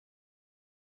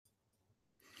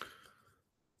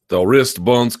The wrist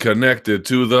bone's connected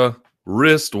to the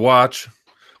wristwatch.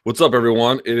 What's up,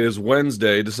 everyone? It is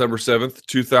Wednesday, December 7th,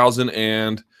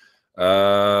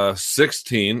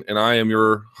 2016, and I am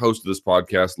your host of this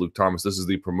podcast, Luke Thomas. This is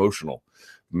the Promotional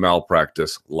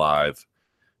Malpractice Live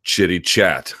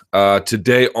Chat.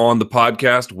 Today on the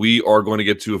podcast, we are going to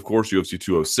get to, of course, UFC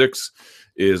 206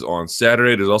 is on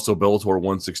Saturday. There's also Bellator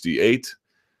 168,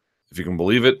 if you can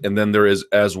believe it. And then there is,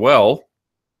 as well,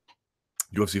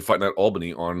 UFC Fight Night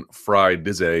Albany on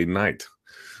Friday night.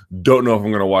 Don't know if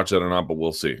I'm going to watch that or not, but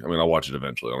we'll see. I mean, I'll watch it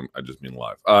eventually. I just mean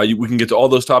live. We can get to all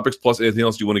those topics, plus anything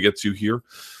else you want to get to here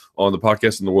on the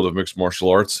podcast in the world of mixed martial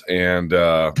arts and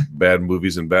bad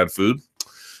movies and bad food.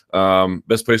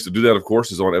 Best place to do that, of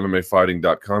course, is on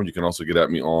MMAfighting.com. You can also get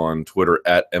at me on Twitter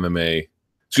at at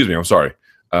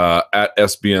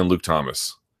SBN Luke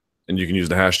Thomas. And you can use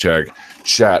the hashtag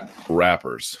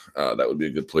 #ChatRappers. That would be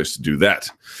a good place to do that.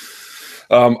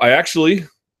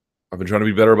 I've been trying to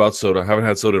be better about soda. I haven't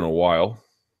had soda in a while,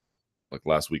 like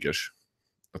last weekish.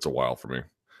 That's a while for me.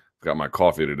 Got my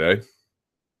coffee today.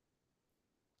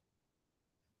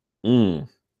 Trying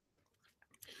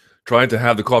to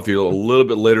have the coffee a little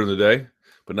bit later in the day,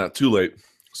 but not too late,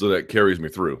 so that carries me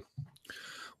through.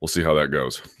 We'll see how that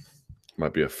goes.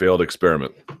 Might be a failed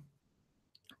experiment.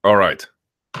 All right.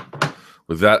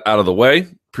 With that out of the way,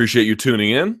 appreciate you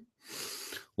tuning in.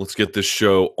 Let's get this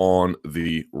show on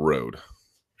the road,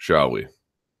 shall we?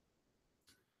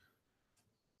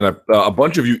 And a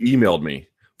bunch of you emailed me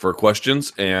for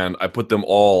questions, and I put them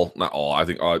all, not all, I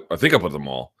think I put them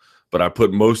all, but I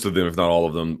put most of them, if not all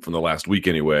of them, from the last week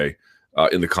anyway,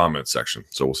 in the comments section.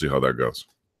 So we'll see how that goes.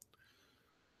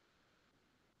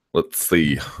 Let's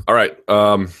see. All right.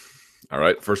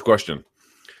 First question.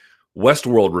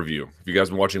 Westworld review. Have you guys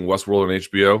been watching Westworld on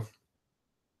HBO?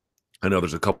 I know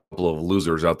there's a couple of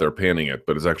losers out there panning it,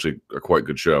 but it's actually a quite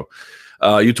good show.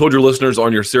 You told your listeners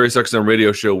on your SiriusXM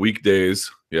radio show weekdays,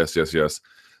 yes,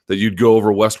 that you'd go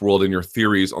over Westworld and your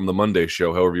theories on the Monday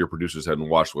show. However, your producers hadn't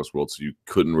watched Westworld, so you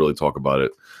couldn't really talk about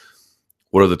it.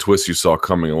 What are the twists you saw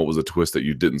coming, and what was the twist that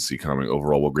you didn't see coming?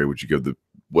 Overall, what grade would you give the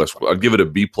Westworld? I'd give it a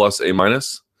B+, A-.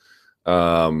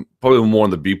 Probably more on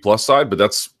the B+ side, but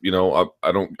that's,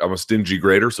 I'm a stingy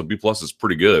grader, so B+ is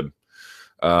pretty good.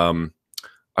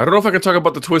 I don't know if I can talk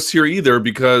about the twists here either,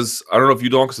 because I don't know if you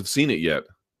donks have seen it yet.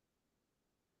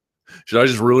 Should I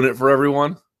just ruin it for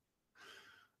everyone?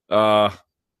 Well,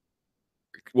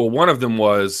 one of them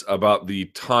was about the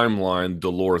timeline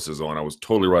Dolores is on. I was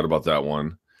totally right about that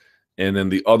one. And then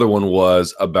the other one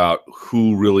was about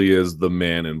who really is the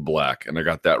man in black, and I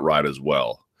got that right as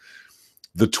well.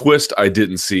 The twist I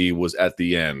didn't see was at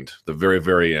the end, the very,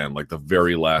 very end, like the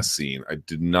very last scene. I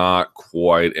did not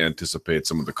quite anticipate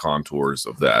some of the contours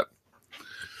of that.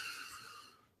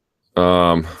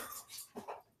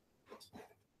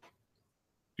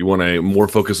 You want a more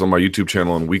focus on my YouTube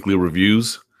channel on weekly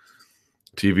reviews,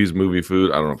 TVs, movie,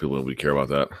 food? I don't know if people really care about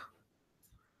that.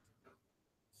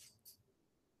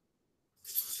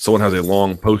 Someone has a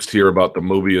long post here about the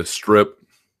Mobius strip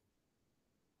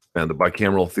and the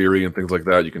bicameral theory and things like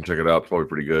that. You can check it out. It's probably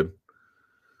pretty good,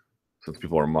 since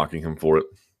people are mocking him for it.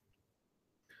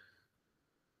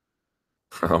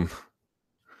 Let's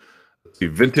see.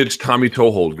 Vintage Tommy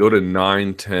Toehold. Go to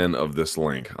 910 of this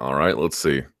link. All right, let's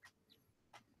see.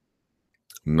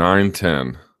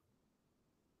 910.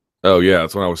 Oh, yeah,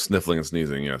 that's when I was sniffling and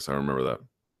sneezing. Yes, I remember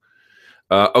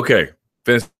that. Okay,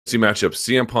 fantasy matchup.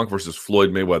 CM Punk versus Floyd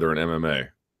Mayweather in MMA.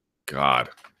 God.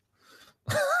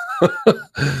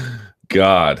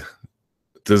 God.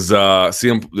 Does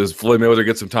Floyd Mayweather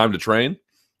get some time to train?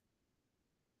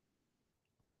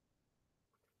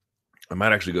 I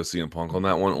might actually go CM Punk on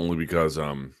that one, only because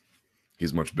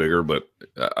he's much bigger, but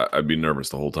I'd be nervous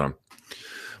the whole time.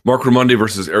 Mark Raimondi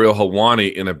versus Ariel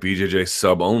Helwani in a BJJ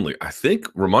sub only. I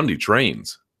think Raimondi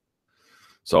trains,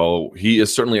 so he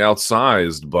is certainly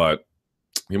outsized, but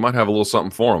he might have a little something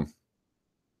for him.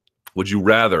 Would you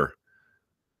rather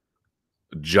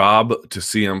job to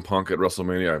CM Punk at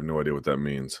WrestleMania? I have no idea what that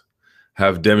means.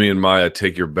 Have Demian Maia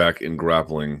take your back in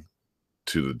grappling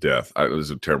to the death? This is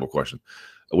a terrible question.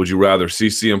 Would you rather see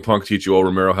CM Punk teach you,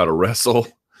 Romero, how to wrestle,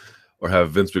 or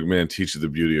have Vince McMahon teach you the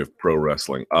beauty of pro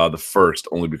wrestling? The first,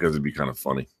 only because it'd be kind of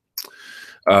funny.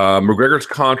 McGregor's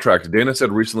contract. Dana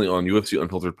said recently on UFC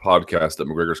Unfiltered podcast that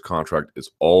McGregor's contract is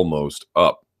almost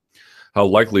up. How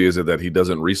likely is it that he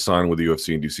doesn't re-sign with the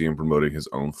UFC, and do you see him promoting his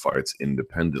own fights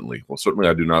independently? Well, certainly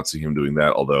I do not see him doing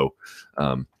that, although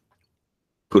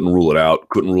couldn't rule it out.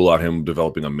 Couldn't rule out him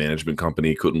developing a management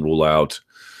company. Couldn't rule out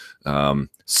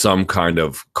some kind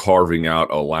of carving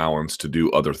out allowance to do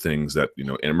other things that,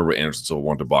 and remember Anderson Silva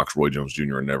wanted to box Roy Jones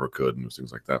Jr. and never could, and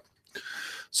things like that.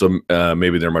 So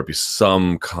maybe there might be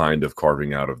some kind of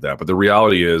carving out of that. But the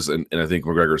reality is, and I think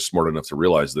McGregor is smart enough to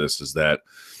realize this, is that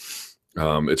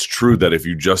it's true that if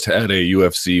you just had a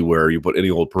UFC where you put any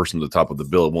old person at the top of the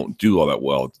bill, it won't do all that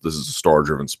well. This is a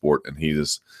star-driven sport, and he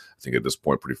is, I think at this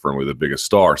point, pretty firmly the biggest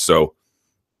star. So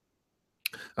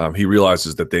he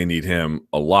realizes that they need him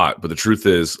a lot. But the truth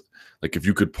is, like, if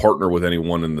you could partner with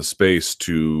anyone in the space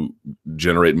to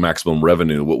generate maximum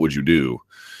revenue, what would you do?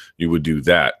 You would do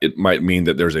that. It might mean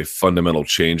that there's a fundamental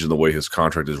change in the way his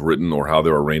contract is written or how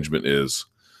their arrangement is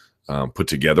put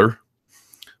together.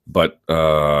 But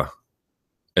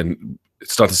and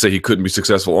it's not to say he couldn't be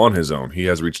successful on his own. He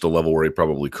has reached a level where he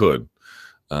probably could.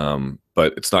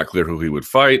 But it's not clear who he would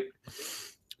fight.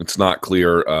 It's not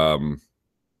clear how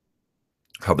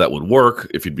that would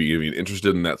work, if you'd be even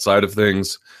interested in that side of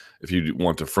things, if you'd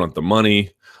want to front the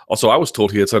money. Also, I was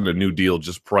told he had signed a new deal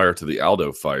just prior to the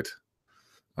Aldo fight.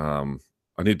 I'm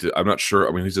not sure.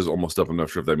 I mean, he says almost up. I'm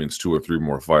not sure if that means 2 or 3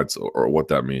 more fights or what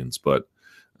that means, but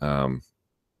I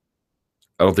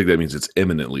don't think that means it's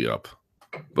imminently up,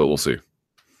 but we'll see.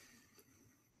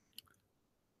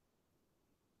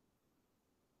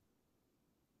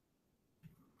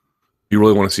 You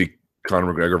really want to see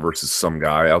Conor McGregor versus some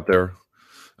guy out there?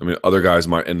 I mean, other guys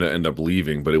might end up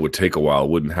leaving, but it would take a while. It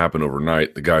wouldn't happen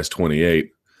overnight. The guy's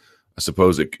 28. I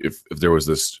suppose if there was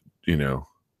this,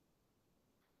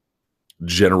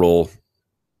 general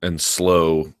and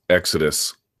slow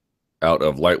exodus out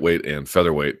of lightweight and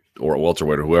featherweight or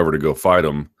welterweight or whoever to go fight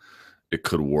him, it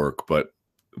could work. But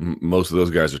most of those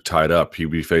guys are tied up.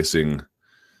 He'd be facing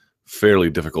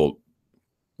fairly difficult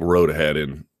road ahead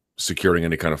in securing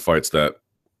any kind of fights that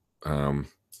I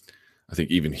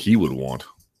think even he would want.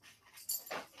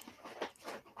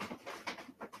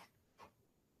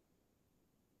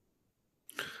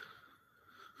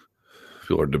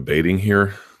 People are debating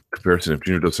here. Comparison: if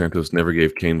Junior Dos Santos never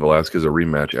gave Cain Velasquez a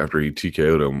rematch after he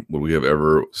TKO'd him, would we have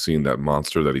ever seen that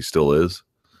monster that he still is?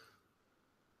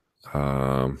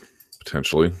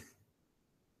 Potentially.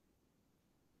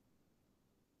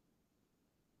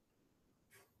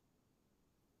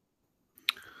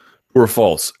 True or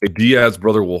false? A Diaz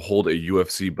brother will hold a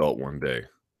UFC belt one day.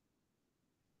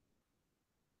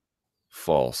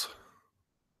 False.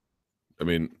 I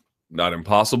mean, not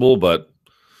impossible, but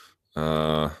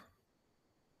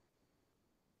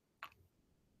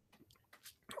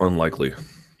unlikely.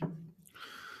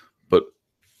 But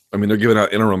I mean, they're giving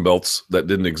out interim belts that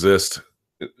didn't exist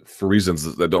for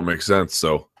reasons that don't make sense.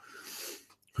 So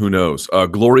who knows?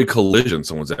 Glory Collision,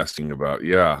 someone's asking about.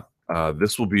 Yeah,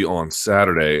 this will be on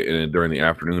Saturday and during the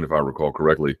afternoon, if I recall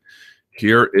correctly.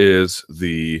 Here is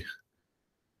the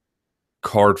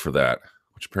card for that,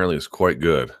 which apparently is quite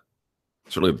good.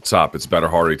 Certainly at the top, it's Bader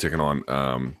Hardy taking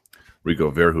on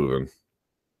Rico Verhoeven.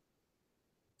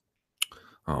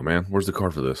 Oh, man, where's the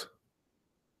card for this?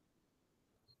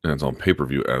 And it's on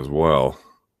pay-per-view as well.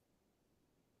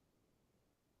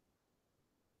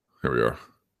 Here we are.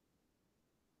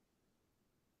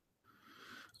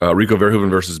 Rico Verhoeven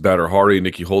versus Bader Hardy.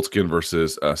 Nikki Holtzkin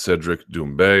versus Cedric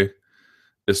Doumbé.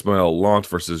 Ismail Lant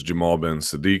versus Jamal Ben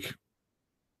Sadiq.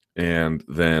 And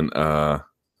then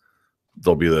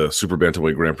there'll be the Super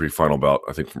Bantamweight Grand Prix final bout,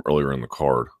 I think, from earlier in the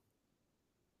card.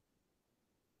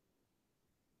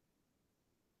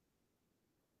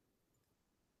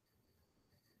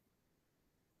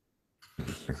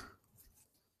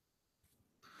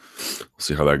 We'll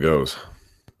see how that goes.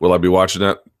 Will I be watching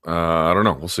that? I don't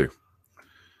know. We'll see.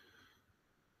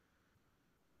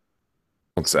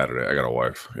 On Saturday, I got a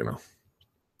wife,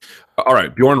 All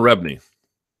right, Bjorn Rebney.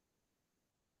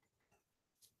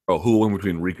 Oh, who will win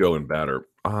between Rico and Bader?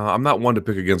 I'm not one to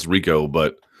pick against Rico,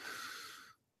 but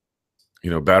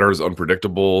Bader is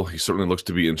unpredictable. He certainly looks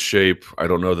to be in shape. I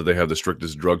don't know that they have the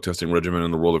strictest drug testing regimen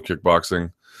in the world of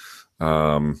kickboxing.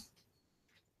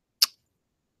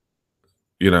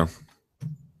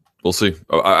 We'll see.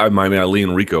 I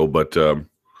lean Rico, but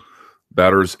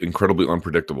Bader's incredibly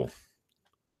unpredictable.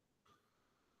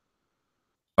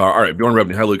 All right, Bjorn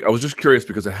Rebney. Hi, Luke. I was just curious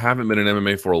because I haven't been in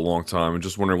MMA for a long time and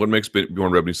just wondering what makes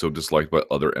Bjorn Rebney so disliked by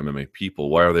other MMA people.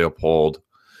 Why are they appalled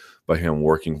by him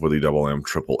working for the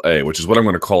MMAAA, which is what I'm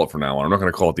going to call it for now on. I'm not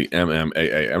going to call it the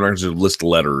MMAA. I'm not going to list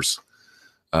letters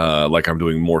like I'm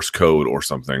doing Morse code or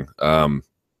something.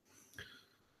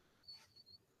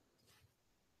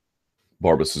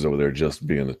 Barbas is over there just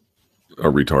being a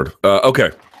retard.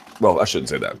 Okay. Well, I shouldn't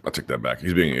say that. I take that back.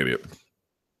 He's being an idiot.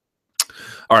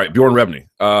 All right, Bjorn Rebney.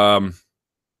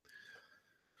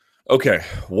 Okay,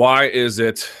 why is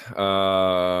it?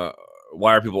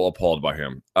 Why are people appalled by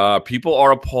him? People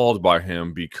are appalled by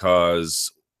him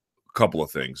because a couple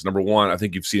of things. Number one, I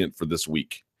think you've seen it for this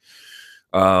week.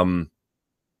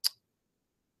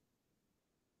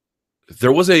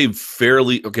 There was a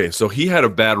fairly so he had a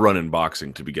bad run in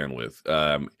boxing to begin with.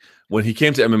 When he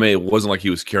came to MMA, it wasn't like he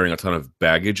was carrying a ton of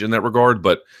baggage in that regard,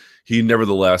 but he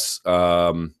nevertheless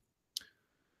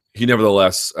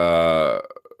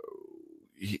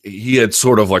he had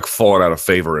sort of like fallen out of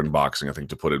favor in boxing, I think,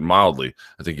 to put it mildly.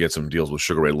 I think he had some deals with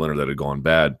Sugar Ray Leonard that had gone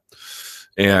bad.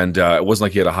 And it wasn't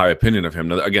like he had a high opinion of him.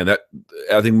 Now, again, that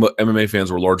I think MMA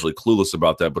fans were largely clueless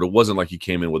about that, but it wasn't like he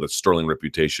came in with a sterling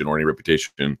reputation or any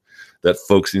reputation that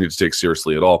folks needed to take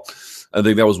seriously at all. I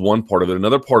think that was one part of it.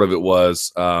 Another part of it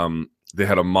was they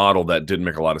had a model that didn't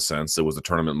make a lot of sense. It was a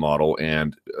tournament model,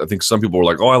 and I think some people were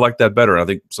like, "Oh, I like that better." And I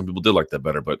think some people did like that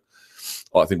better, but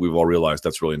I think we've all realized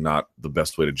that's really not the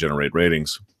best way to generate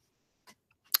ratings,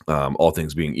 all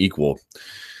things being equal.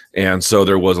 And so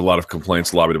there was a lot of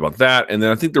complaints lobbied about that. And then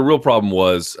I think the real problem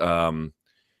was,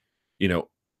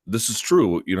 this is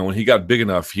true. When he got big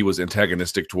enough, he was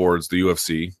antagonistic towards the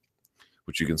UFC,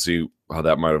 which you can see how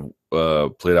that might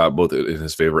have played out both in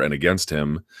his favor and against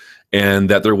him. And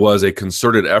that there was a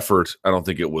concerted effort. I don't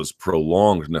think it was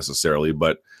prolonged necessarily,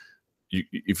 but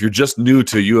if you're just new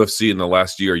to UFC in the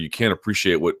last year, you can't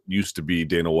appreciate what used to be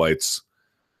Dana White's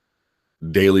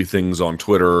daily things on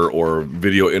Twitter or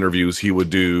video interviews he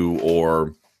would do,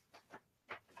 or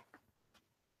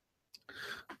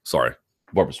sorry,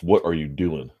 Barbara, what are you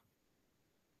doing?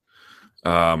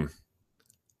 All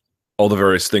the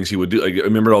various things he would do. I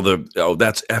remember all the,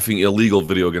 that's effing illegal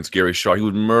video against Gary Shaw. He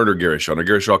would murder Gary Shaw. Now,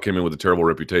 Gary Shaw came in with a terrible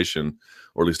reputation,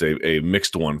 or at least a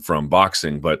mixed one from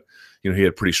boxing, but he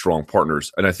had pretty strong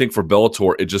partners. And I think for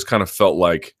Bellator, it just kind of felt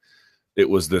like it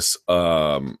was this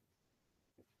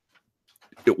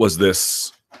it wasn't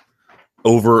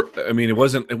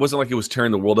like it was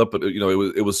tearing the world up, but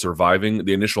it was surviving.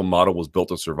 The initial model was built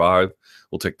to survive.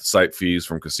 We'll take the site fees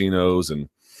from casinos, and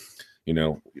come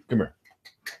here.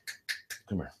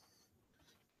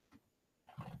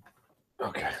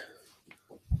 Okay,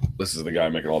 this is the guy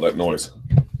making all that noise.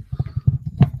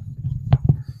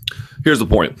 Here's the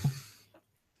point.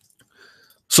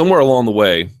 Somewhere along the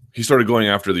way, he started going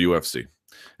after the UFC.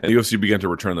 And the UFC began to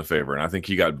return the favor, and I think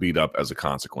he got beat up as a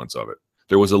consequence of it.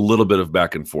 There was a little bit of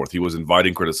back and forth. He was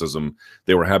inviting criticism.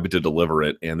 They were happy to deliver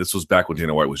it, and this was back when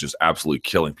Dana White was just absolutely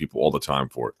killing people all the time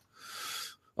for it.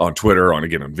 On Twitter, on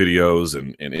videos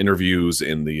and interviews.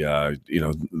 In the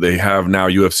they have now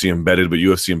UFC Embedded, but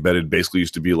UFC Embedded basically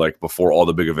used to be like before all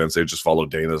the big events. They just follow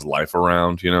Dana's life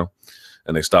around, and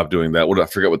they stopped doing that. I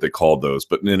forget what they called those,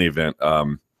 but in any event,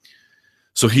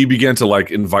 so he began to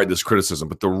invite this criticism.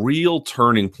 But the real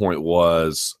turning point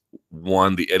was,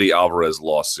 one, the Eddie Alvarez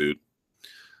lawsuit.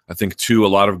 I think, two, a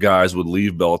lot of guys would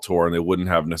leave Bellator and they wouldn't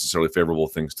have necessarily favorable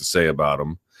things to say about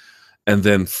him. And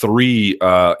then three,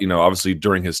 obviously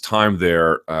during his time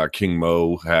there, King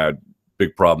Mo had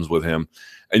big problems with him.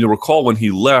 And you'll recall when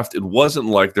he left, it wasn't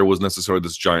like there was necessarily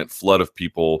this giant flood of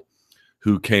people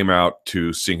who came out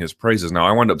to sing his praises. Now,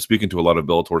 I wound up speaking to a lot of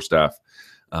Bellator staff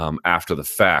after the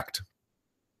fact.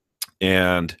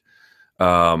 And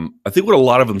I think what a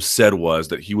lot of them said was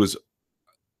that he was,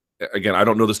 again, I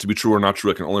don't know this to be true or not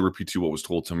true. I can only repeat to you what was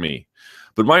told to me.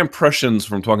 But my impressions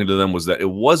from talking to them was that it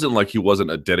wasn't like he wasn't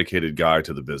a dedicated guy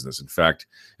to the business. In fact,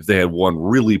 if they had one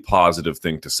really positive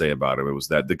thing to say about him, it was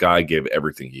that the guy gave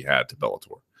everything he had to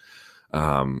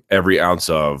Bellator. Every ounce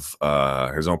of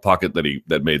his own pocket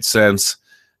that made sense,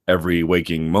 every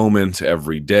waking moment,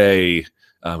 every day.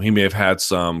 He may have had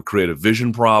some creative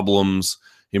vision problems.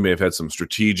 He may have had some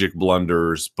strategic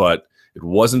blunders, but it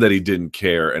wasn't that he didn't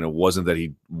care, and it wasn't that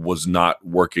he was not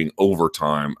working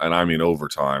overtime, and I mean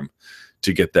overtime,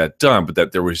 to get that done, but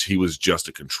that he was just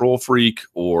a control freak,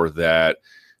 or that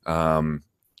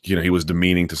he was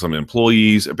demeaning to some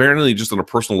employees. Apparently, just on a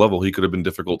personal level, he could have been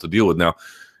difficult to deal with. Now,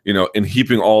 in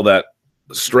heaping all that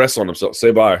stress on himself,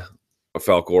 say bye, a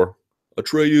Falcor,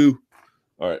 Atreyu.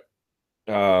 All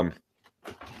right.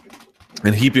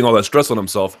 And heaping all that stress on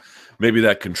himself, maybe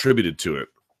that contributed to it.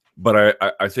 But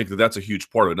I think that's a huge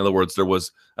part of it. In other words, there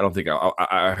was,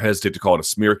 I hesitate to call it a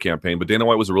smear campaign, but Dana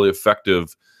White was really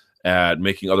effective at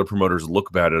making other promoters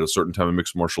look bad at a certain time in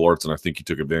mixed martial arts, and I think he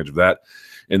took advantage of that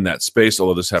in that space,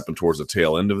 although this happened towards the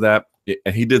tail end of that.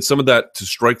 And he did some of that to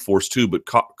Strikeforce too, but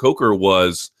Coker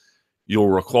was, you'll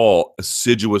recall,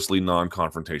 assiduously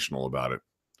non-confrontational about it.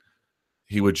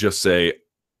 He would just say,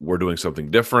 we're doing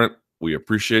something different. We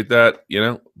appreciate that,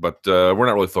 but we're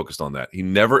not really focused on that. He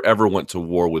never, ever went to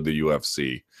war with the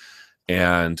UFC.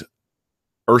 And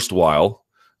erstwhile,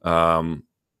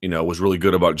 was really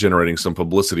good about generating some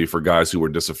publicity for guys who were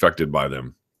disaffected by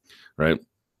them, right?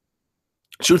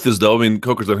 Truth is, though,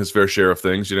 Coker's done his fair share of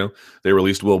things. They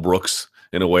released Will Brooks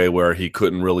in a way where he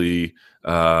couldn't really,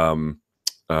 a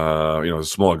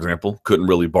small example, couldn't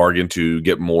really bargain to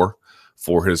get more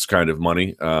for his kind of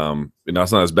money.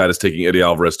 It's not as bad as taking Eddie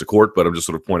Alvarez to court, but I'm just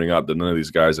sort of pointing out that none of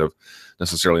these guys have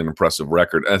necessarily an impressive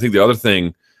record. And I think the other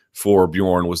thing for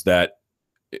Bjorn was that,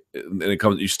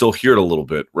 and you still hear it a little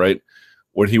bit, right?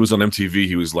 When he was on MTV,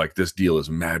 he was like, "This deal is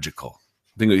magical."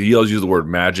 I think he always used the word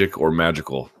magic or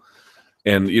magical.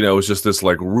 And, it was just this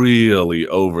like really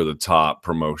over the top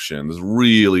promotion, this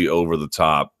really over the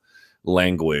top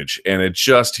language. And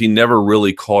he never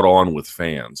really caught on with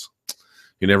fans.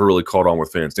 He never really caught on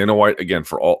with fans. Dana White, again,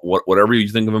 for whatever you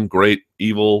think of him, great,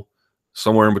 evil,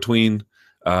 somewhere in between.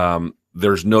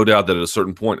 There's no doubt that at a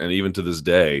certain point, and even to this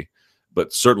day,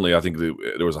 but certainly I think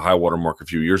there was a high water mark a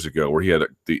few years ago where he had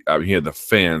the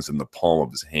fans in the palm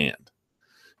of his hand.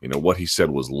 What he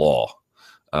said was law.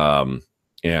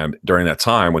 And during that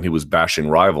time when he was bashing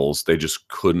rivals, they just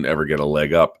couldn't ever get a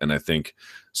leg up. And I think,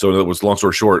 so it was, long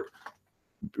story short,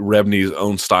 Rebney's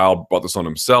own style brought this on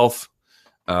himself,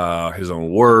 his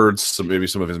own words, maybe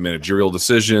some of his managerial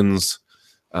decisions,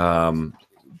 some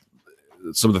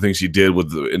of the things he did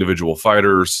with the individual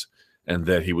fighters, and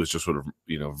that he was just sort of,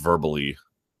 verbally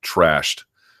trashed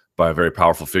by a very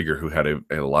powerful figure who had a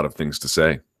lot of things to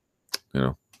say,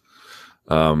 There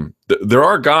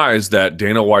are guys that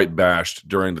Dana White bashed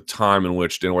during the time in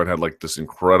which Dana White had like this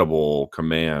incredible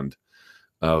command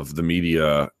of the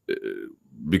media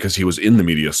because he was in the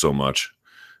media so much.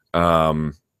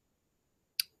 I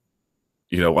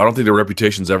don't think their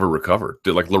reputations ever recovered.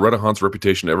 Did like Loretta Hunt's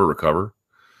reputation ever recover?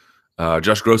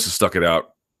 Josh Gross has stuck it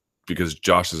out because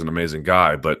Josh is an amazing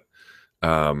guy, but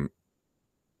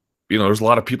there's a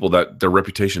lot of people that their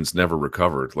reputations never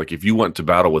recovered. Like if you went to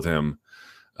battle with him,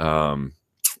 you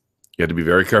had to be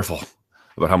very careful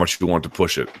about how much you want to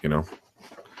push it.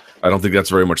 I don't think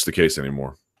that's very much the case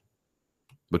anymore,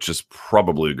 which is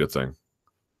probably a good thing.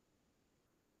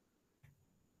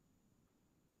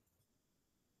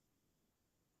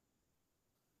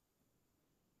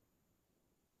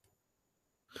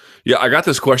 Yeah, I got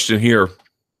this question here,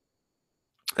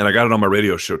 and I got it on my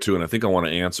radio show too, and I think I want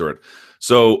to answer it.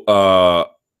 So I'm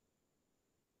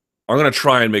going to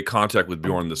try and make contact with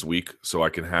Bjorn this week so I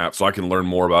can learn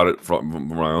more about it from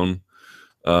my own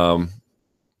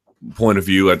point of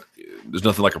view. There's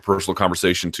nothing like a personal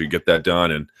conversation to get that done,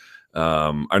 and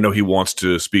I know he wants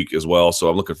to speak as well, so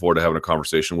I'm looking forward to having a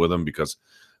conversation with him because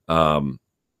I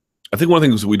think one of the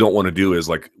things we don't want to do is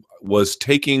was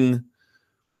taking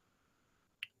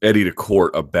Eddie to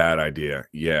court a bad idea?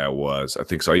 Yeah, it was. I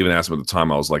think so. I even asked him at the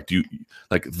time, I was like, you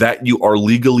are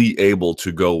legally able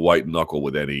to go white knuckle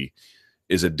with Eddie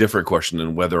is a different question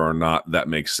than whether or not that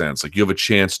makes sense. Like you have a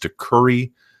chance to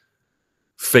curry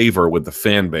favor with the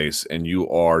fan base and you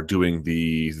are doing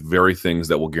the very things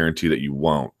that will guarantee that you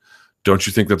won't. Don't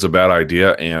you think that's a bad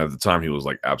idea? And at the time he was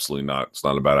like, absolutely not. It's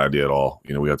not a bad idea at all.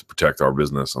 We have to protect our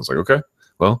business. I was like, okay,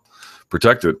 well,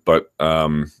 protect it, but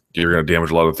you're going to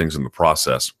damage a lot of things in the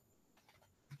process.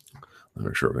 Let me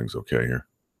make sure everything's okay here.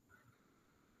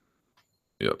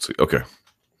 Yeah, let's see. Okay.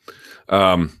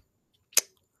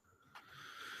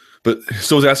 But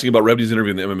so I was asking about Rebney's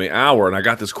interview in the MMA Hour, and I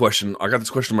got this question. I got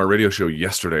this question on my radio show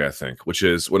yesterday, I think, which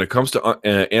is when it comes to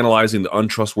analyzing the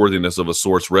untrustworthiness of a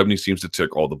source, Rebney seems to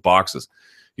tick all the boxes.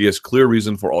 He has clear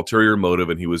reason for ulterior motive,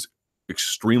 and he was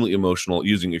extremely emotional,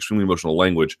 using extremely emotional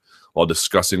language while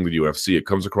discussing the UFC. It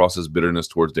comes across as bitterness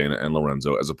towards Dana and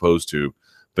Lorenzo, as opposed to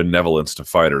benevolence to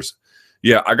fighters.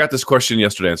 Yeah, I got this question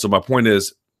yesterday, and so my point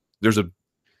is, here's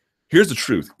the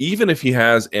truth. Even if he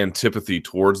has antipathy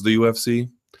towards the UFC,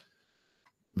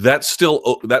 that's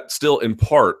still in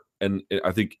part, and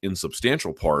I think in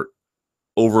substantial part,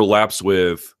 overlaps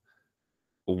with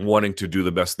wanting to do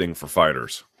the best thing for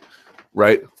fighters,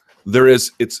 right?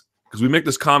 It's because we make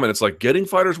this comment, it's like getting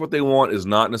fighters what they want is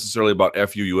not necessarily about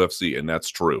FU UFC, and that's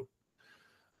true.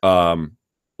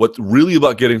 What's really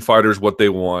about getting fighters what they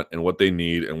want and what they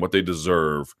need and what they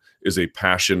deserve is a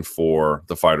passion for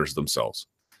the fighters themselves.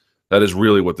 That is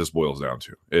really what this boils down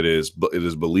to. It is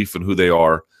belief in who they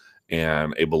are,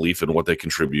 and a belief in what they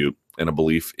contribute, and a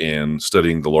belief in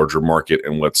studying the larger market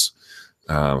and what's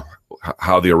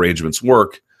how the arrangements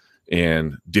work,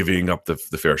 and divvying up the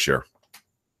fair share.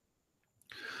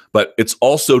 But it's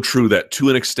also true that to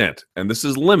an extent, and this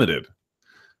is limited,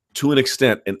 to an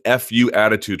extent, an FU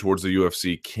attitude towards the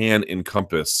UFC can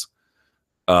encompass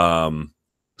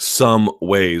some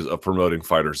ways of promoting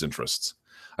fighters' interests.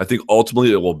 I think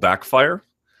ultimately it will backfire.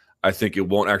 I think it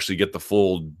won't actually get the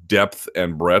full depth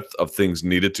and breadth of things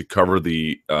needed to cover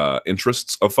the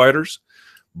interests of fighters.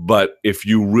 But if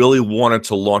you really wanted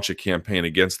to launch a campaign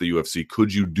against the UFC,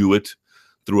 could you do it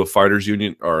through a fighters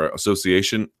union or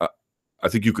association, I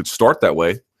think you could start that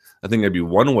way. I think that'd be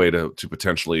one way to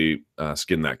potentially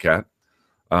skin that cat.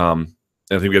 And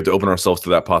I think we have to open ourselves to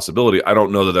that possibility. I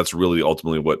don't know that that's really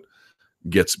ultimately what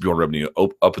gets Bjorn Rebney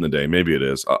up in the day. Maybe it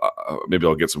is. Maybe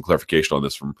I'll get some clarification on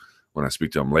this from when I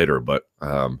speak to him later. But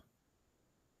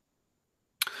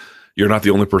you're not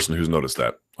the only person who's noticed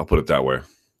that. I'll put it that way.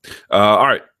 All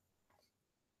right.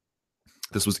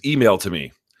 This was emailed to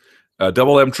me.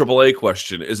 Double MAAA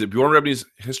question. Is it Bjorn Rebney's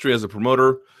history as a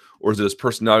promoter, or is it his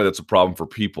personality that's a problem for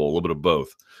people? A little bit of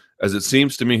both. As it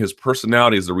seems to me, his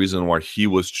personality is the reason why he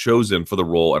was chosen for the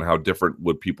role, and how different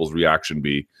would people's reaction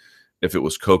be if it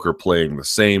was Coker playing the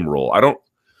same role. I don't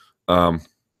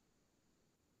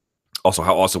also,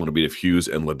 how awesome would it be if Hughes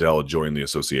and Liddell joined the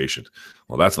association?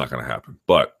 Well, that's not going to happen.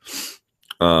 But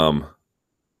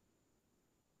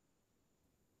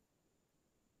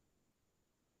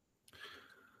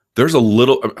there's a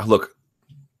little look.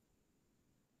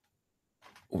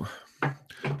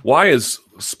 Why is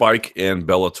Spike and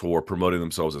Bellator promoting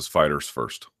themselves as fighters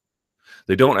first?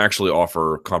 They don't actually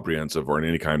offer comprehensive, or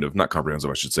any kind of, not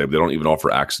comprehensive, I should say, but they don't even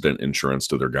offer accident insurance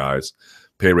to their guys.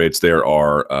 Pay rates there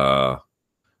are,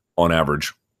 on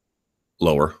average,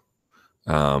 lower.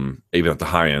 Even at the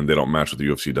high end, they don't match what the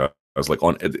UFC does.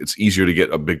 It's easier to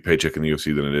get a big paycheck in the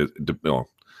UFC than it is. No,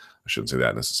 I shouldn't say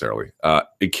that necessarily.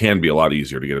 It can be a lot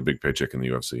easier to get a big paycheck in the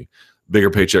UFC. Bigger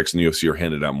paychecks in the UFC are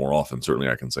handed out more often. Certainly,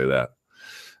 I can say that.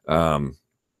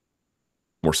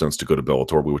 More sense to go to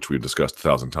Bellator, which we've discussed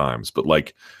 1,000 times. But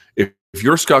like, if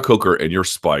you're Scott Coker and you're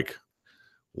Spike,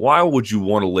 why would you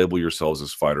want to label yourselves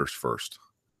as fighters first?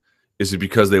 Is it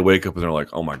because they wake up and they're like,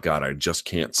 oh my God, I just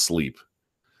can't sleep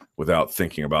without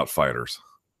thinking about fighters?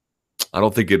 I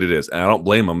don't think it is. And I don't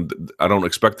blame them. I don't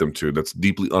expect them to. That's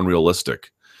deeply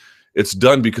unrealistic. It's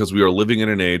done because we are living in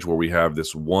an age where we have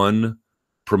this one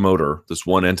promoter, this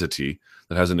one entity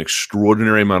that has an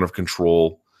extraordinary amount of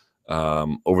control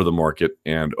over the market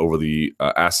and over the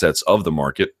assets of the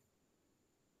market,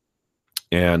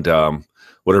 and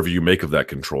whatever you make of that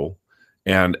control.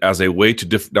 And as a way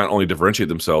to not only differentiate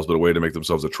themselves, but a way to make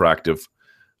themselves attractive,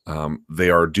 they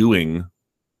are doing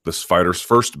this fighters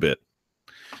first bit.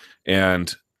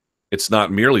 And it's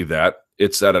not merely that.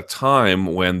 It's at a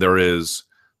time when there is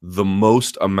the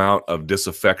most amount of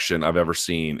disaffection I've ever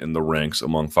seen in the ranks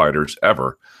among fighters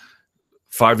ever.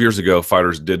 5 years ago,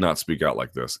 fighters did not speak out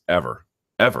like this, ever.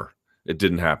 It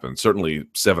didn't happen. Certainly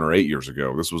 7 or 8 years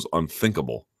ago, this was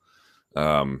unthinkable.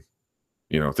 Think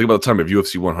about the time of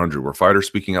UFC 100. Were fighters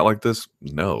speaking out like this?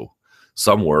 No.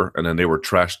 Some were, and then they were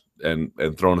trashed and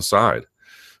thrown aside.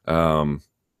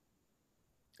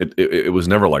 It was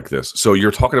never like this. So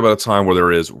you're talking about a time where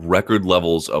there is record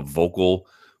levels of vocal,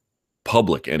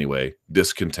 public anyway,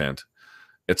 discontent.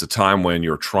 It's a time when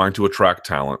you're trying to attract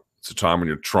talent. It's a time when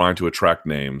you're trying to attract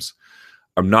names.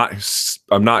 I'm not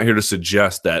here to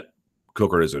suggest that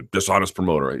Coker is a dishonest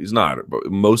promoter. He's not.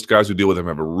 But most guys who deal with him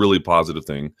have a really positive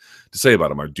thing to say about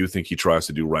him. I do think he tries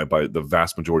to do right by the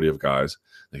vast majority of guys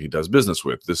that he does business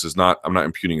with. I'm not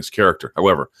impugning his character.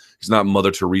 However, he's not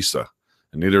Mother Teresa,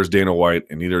 and neither is Dana White,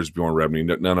 and neither is Bjorn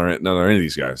Rebney. None are any of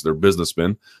these guys. They're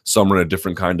businessmen. Some run a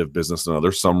different kind of business than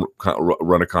others. Some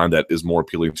run a kind that is more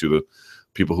appealing to the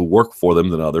people who work for them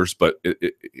than others, but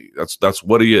that's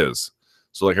what he is.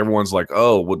 So like, everyone's like,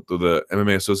 oh, would the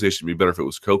MMA association be better if it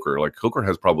was Coker? Like, Coker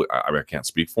has probably, I can't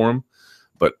speak for him,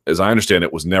 but as I understand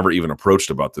it, was never even approached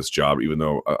about this job, even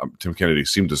though Tim Kennedy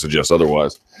seemed to suggest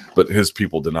otherwise, but his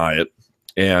people deny it.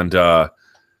 And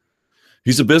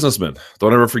he's a businessman.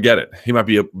 Don't ever forget it. He might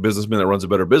be a businessman that runs a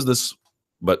better business,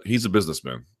 but he's a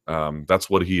businessman. That's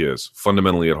what he is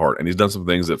fundamentally at heart. And he's done some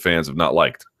things that fans have not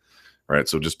liked. All right.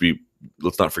 So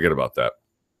let's not forget about that.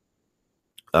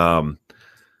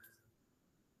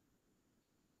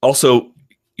 Also,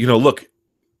 look,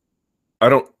 I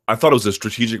thought it was a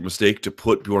strategic mistake to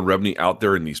put Bjorn Rebney out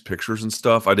there in these pictures and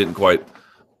stuff. I didn't quite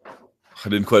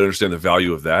understand the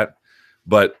value of that.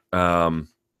 But Tim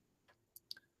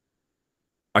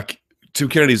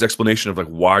Kennedy's explanation of like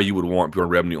why you would want Bjorn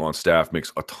Rebney on staff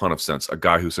makes a ton of sense. A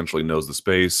guy who essentially knows the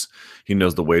space. He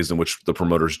knows the ways in which the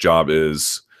promoter's job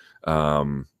is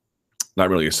not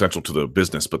really essential to the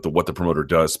business, but what the promoter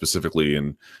does specifically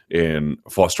in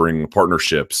fostering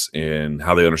partnerships and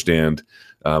how they understand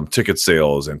ticket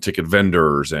sales and ticket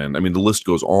vendors. And I mean, the list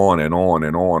goes on and on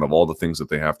and on of all the things that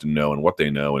they have to know and what they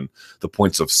know and the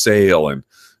points of sale. And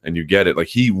you get it. Like,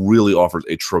 he really offers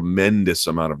a tremendous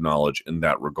amount of knowledge in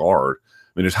that regard.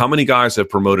 I mean, there's how many guys have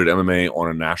promoted MMA on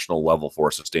a national level for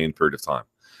a sustained period of time?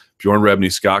 Bjorn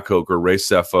Rebney, Scott Coker, Ray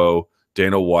Sefo,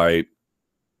 Dana White,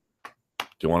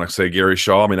 Do you want to say Gary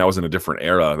Shaw? I mean, that was in a different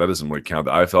era. That doesn't really count.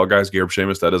 The IFL guys, Garib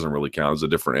Sheamus, that doesn't really count. It's a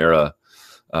different era.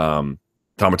 Tom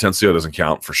Atencio doesn't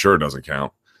count. For sure doesn't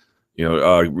count. You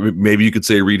know, maybe you could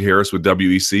say Reed Harris with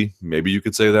WEC. Maybe you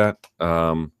could say that.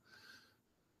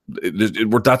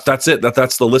 That's it.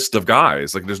 That's the list of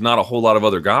guys. Like, there's not a whole lot of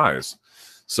other guys.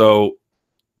 So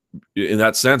in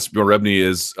that sense, Bjorn Rebney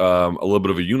is a little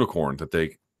bit of a unicorn that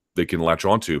they can latch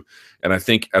onto. And I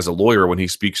think as a lawyer, when he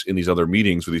speaks in these other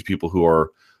meetings with these people who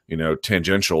are, you know,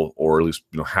 tangential or at least,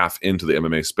 you know, half into the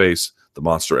MMA space, the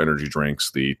Monster Energy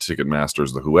drinks, the Ticket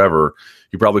Masters, the whoever,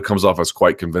 he probably comes off as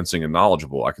quite convincing and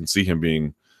knowledgeable. I can see him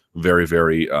being very,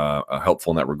 very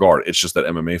helpful in that regard. It's just that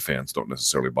MMA fans don't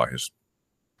necessarily buy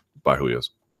who he is.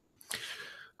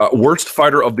 Worst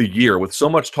fighter of the year. With so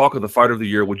much talk of the fighter of the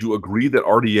year, would you agree that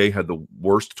RDA had the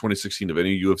worst 2016 of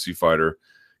any UFC fighter,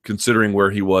 considering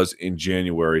where he was in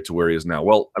January to where he is now?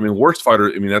 Well, I mean, worst fighter,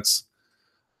 I mean, that's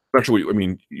especially, I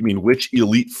mean, you mean which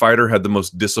elite fighter had the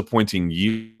most disappointing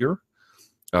year?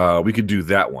 We could do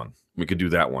that one. We could do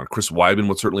that one. Chris Weidman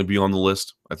would certainly be on the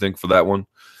list, I think, for that one.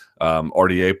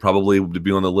 RDA probably would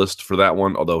be on the list for that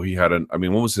one, although he had I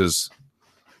mean, what was his...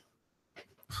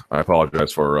 I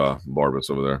apologize for Barbas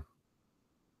over there.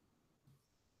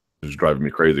 It's driving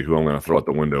me crazy. Who I'm going to throw out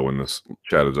the window when this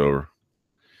chat is over.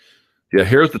 Yeah,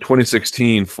 here's the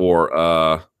 2016 for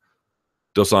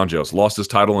Dos Anjos. Lost his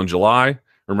title in July.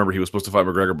 Remember, he was supposed to fight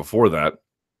McGregor before that.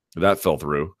 That fell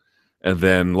through. And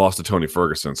then lost to Tony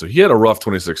Ferguson. So he had a rough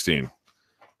 2016.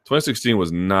 2016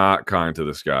 was not kind to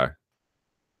this guy.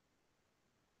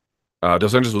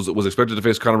 Dos Anjos was expected to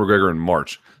face Conor McGregor in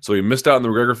March. So he missed out on the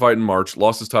McGregor fight in March,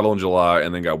 lost his title in July,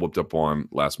 and then got whooped up on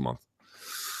last month.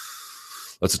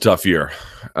 That's a tough year.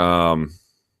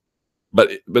 But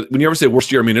when you ever say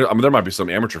worst year, I mean, there might be some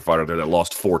amateur fighter there that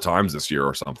lost 4 times this year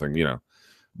or something, you know.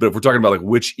 But if we're talking about like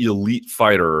which elite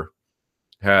fighter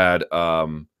had,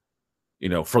 you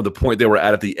know, from the point they were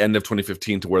at the end of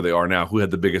 2015 to where they are now, who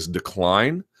had the biggest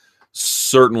decline?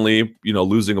 Certainly, you know,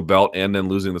 losing a belt and then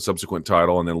losing the subsequent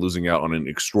title and then losing out on an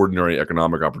extraordinary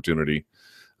economic opportunity.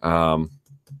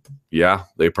 Yeah,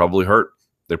 they probably hurt.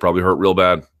 They probably hurt real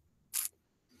bad.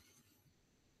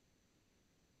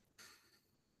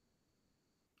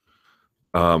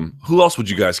 Who else would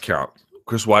you guys count?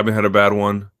 Chris Weidman had a bad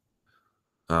one.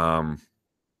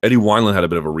 Eddie Wineland had a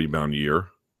bit of a rebound year.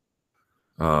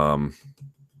 Rafael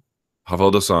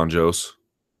Dos Anjos,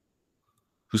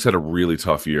 who's had a really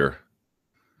tough year.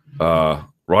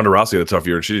 Ronda Rousey had a tough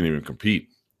year and she didn't even compete.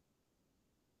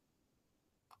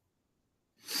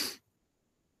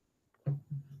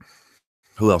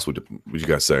 Who else would you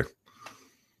guys say?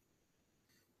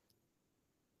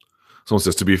 Someone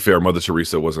says, to be fair, Mother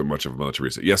Teresa wasn't much of a Mother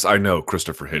Teresa. Yes, I know,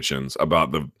 Christopher Hitchens,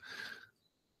 about the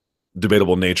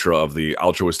debatable nature of the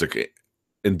altruistic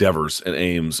endeavors and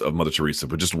aims of Mother Teresa,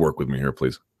 but just work with me here,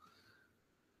 please.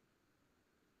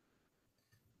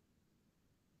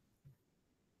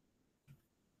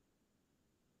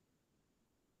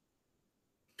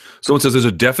 Someone says there's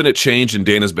a definite change in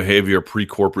Dana's behavior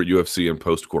pre-corporate UFC and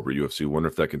post-corporate UFC. Wonder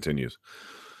if that continues.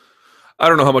 I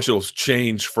don't know how much it'll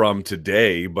change from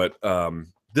today, but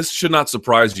this should not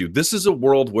surprise you. This is a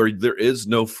world where there is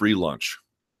no free lunch.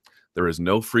 There is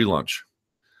no free lunch.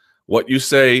 What you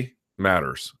say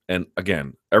matters. And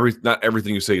again, not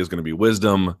everything you say is going to be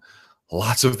wisdom.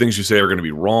 Lots of things you say are going to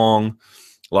be wrong.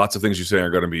 Lots of things you say are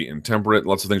going to be intemperate.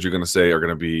 Lots of things you're going to say are going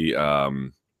to be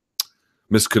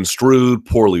misconstrued,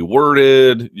 poorly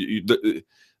worded.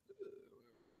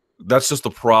 That's just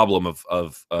the problem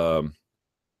of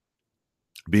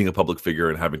being a public figure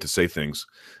and having to say things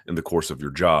in the course of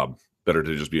your job. Better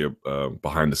to just be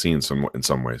behind the scenes in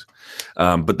some ways.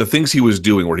 But the things he was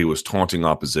doing, where he was taunting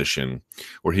opposition,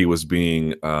 where he was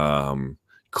being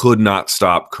could not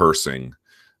stop cursing.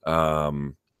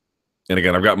 And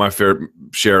again, I've got my fair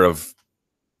share of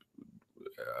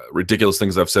ridiculous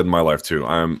things I've said in my life too.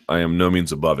 I am no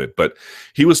means above it, but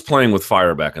he was playing with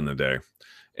fire back in the day.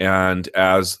 And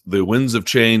as the winds of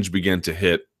change began to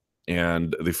hit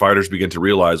and the fighters began to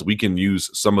realize we can use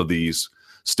some of these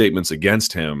statements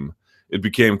against him, it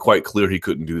became quite clear he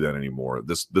couldn't do that anymore.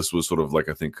 This was sort of like,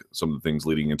 I think, some of the things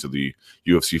leading into the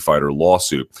UFC fighter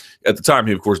lawsuit. At the time,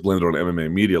 he, of course, blamed it on MMA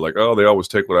media, like, oh, they always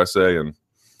take what I say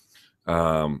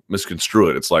and misconstrue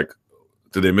it. It's like,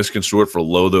 did they misconstrue it for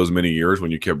those many years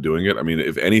when you kept doing it? I mean,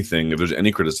 if anything, if there's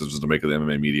any criticisms to make of the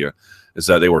MMA media, it's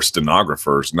that they were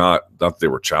stenographers, not that they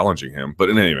were challenging him. But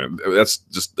in any event, that's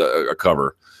just a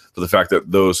cover for the fact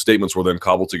that those statements were then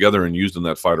cobbled together and used in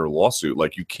that fighter lawsuit.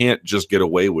 Like, you can't just get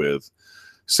away with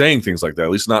saying things like that, at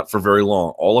least not for very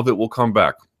long. All of it will come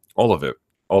back. All of it.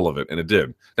 all of it, and it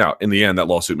did. Now, in the end, that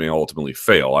lawsuit may ultimately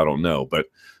fail. I don't know, but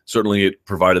certainly it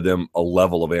provided them a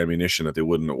level of ammunition that they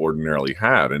wouldn't have ordinarily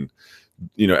had. And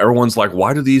everyone's like,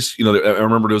 why do these? I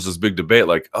remember there was this big debate,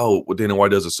 like, oh, what Dana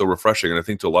White does is so refreshing, and I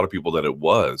think to a lot of people that it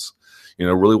was. It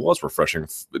really was refreshing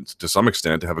to some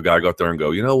extent to have a guy go out there and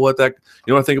go, what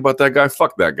I think about that guy?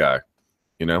 Fuck that guy.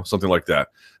 Something like that.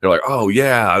 They're like, oh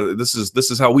yeah, this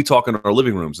is how we talk in our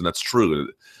living rooms, and that's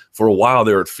true. For a while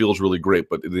there, it feels really great,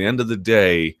 but at the end of the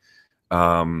day,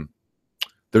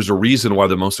 there's a reason why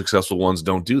the most successful ones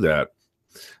don't do that,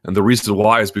 and the reason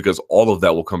why is because all of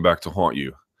that will come back to haunt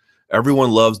you.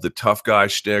 Everyone loves the tough guy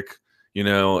shtick, and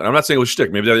I'm not saying it was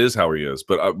shtick. Maybe that is how he is,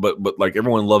 but like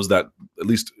everyone loves that, at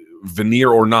least veneer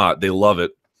or not, they love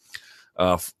it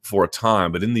for a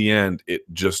time. But in the end, it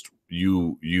just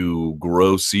you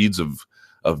grow seeds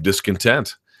of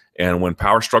discontent. And when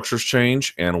power structures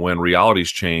change and when realities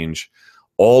change,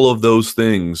 all of those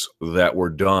things that were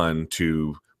done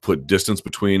to put distance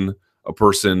between a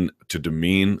person, to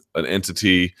demean an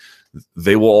entity,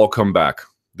 they will all come back.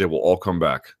 They will all come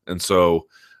back. And so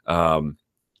I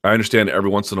understand every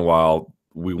once in a while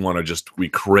we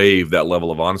crave that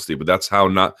level of honesty, but that's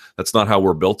not how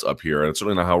we're built up here. And it's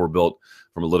certainly not how we're built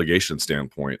from a litigation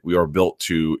standpoint. We are built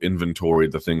to inventory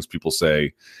the things people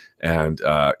say and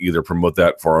either promote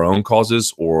that for our own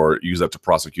causes or use that to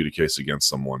prosecute a case against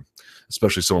someone,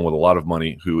 especially someone with a lot of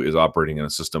money who is operating in a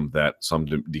system that some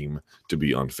deem to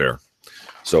be unfair.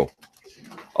 So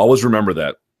always remember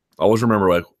that. Always remember,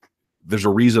 like, there's a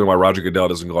reason why Roger Goodell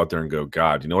doesn't go out there and go,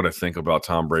 God, you know what I think about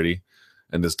Tom Brady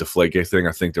and this Deflategate thing?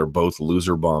 I think they're both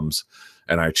loser bums,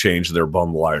 and I changed their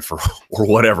bum life or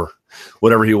whatever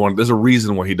he wanted. There's a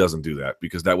reason why he doesn't do that,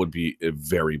 because that would be a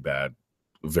very bad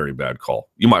call.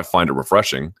 You might find it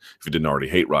refreshing if you didn't already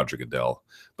hate Roger Goodell,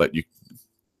 but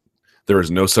there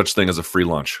is no such thing as a free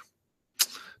lunch.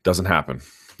 Doesn't happen.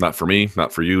 Not for me,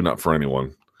 not for you, not for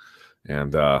anyone.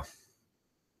 And here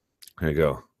you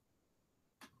go.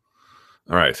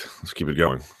 All right, let's keep it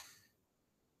going.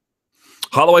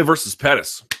 Holloway versus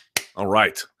Pettis. All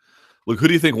right. Look, who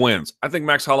do you think wins? I think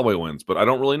Max Holloway wins, but I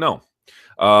don't really know.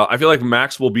 I feel like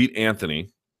Max will beat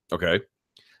Anthony, okay?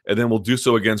 And then we'll do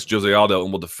so against Jose Aldo,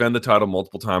 and we'll defend the title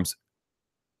multiple times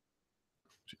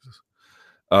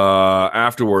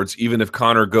afterwards, even if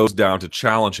Conor goes down to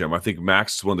challenge him. I think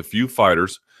Max is one of the few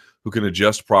fighters who can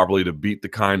adjust properly to beat the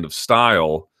kind of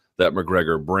style that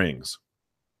McGregor brings.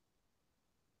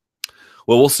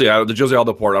 Well, we'll see. The Jose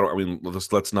Aldo part,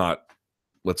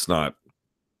 let's not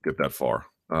get that far.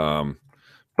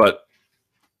 But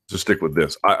to stick with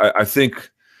this, I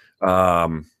think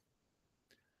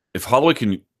if Holloway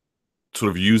can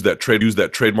sort of use that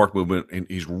trademark movement, and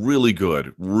he's really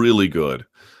good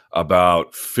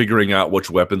about figuring out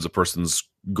which weapons a person's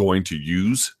going to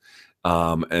use.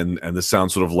 And this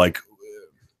sounds sort of like,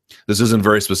 this isn't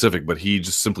very specific, but he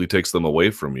just simply takes them away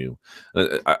from you.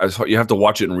 You have to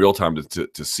watch it in real time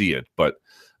to see it. But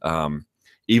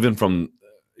even from,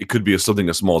 it could be something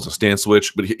as small as a stance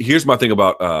switch. But here's my thing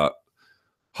about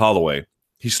Holloway.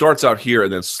 He starts out here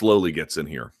and then slowly gets in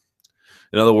here.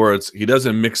 In other words, he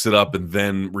doesn't mix it up and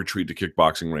then retreat to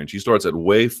kickboxing range. He starts at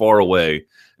way far away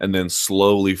and then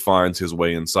slowly finds his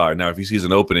way inside. Now, if he sees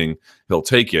an opening, he'll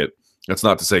take it. That's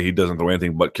not to say he doesn't throw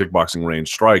anything but kickboxing range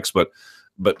strikes, but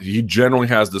he generally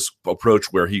has this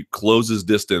approach where he closes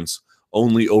distance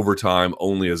only over time,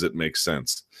 only as it makes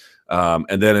sense.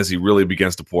 And then as he really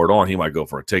begins to pour it on, he might go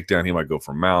for a takedown, he might go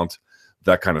for a mount,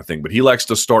 that kind of thing. But he likes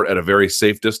to start at a very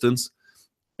safe distance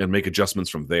and make adjustments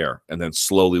from there and then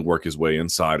slowly work his way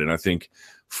inside. And I think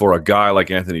for a guy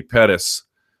like Anthony Pettis,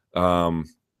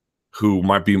 who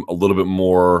might be a little bit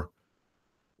more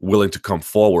willing to come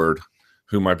forward,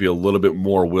 who might be a little bit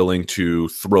more willing to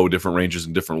throw different ranges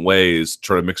in different ways,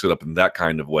 try to mix it up in that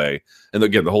kind of way. And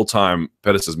again, the whole time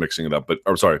Pettis is mixing it up,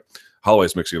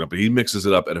 Holloway's mixing it up, but he mixes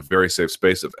it up at a very safe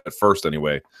space at first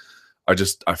anyway. I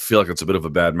feel like it's a bit of a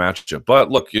bad matchup.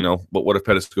 But look, but what if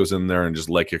Pettis goes in there and just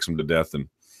leg kicks him to death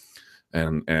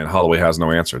and Holloway has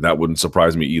no answer? That wouldn't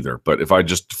surprise me either. But if I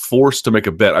just forced to make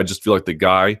a bet, I just feel like the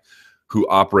guy who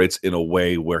operates in a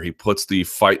way where he puts the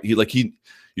fight,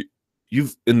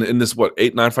 you've in this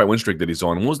 8-9 fight win streak that he's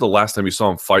on, when was the last time you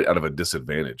saw him fight out of a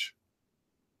disadvantage?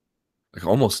 Like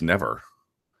almost never.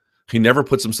 He never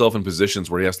puts himself in positions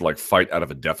where he has to fight out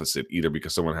of a deficit, either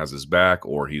because someone has his back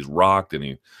or he's rocked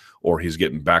or he's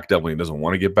getting backed up when he doesn't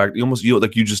want to get back.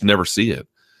 You just never see it.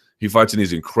 He fights in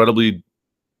these incredibly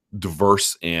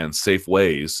diverse and safe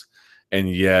ways,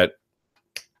 and yet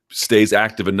stays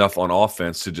active enough on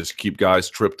offense to just keep guys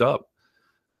tripped up.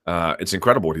 It's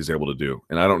incredible what he's able to do.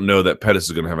 And I don't know that Pettis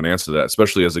is going to have an answer to that,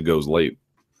 especially as it goes late.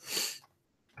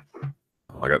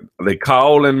 Are they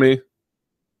calling me?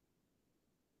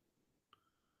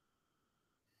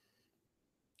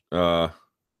 Let's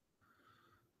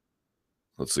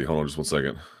see. Hold on just 1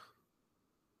 second.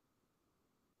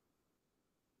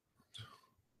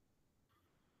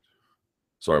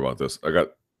 Sorry about this. I got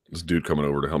this dude coming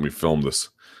over to help me film this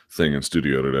thing in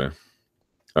studio today.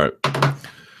 All right.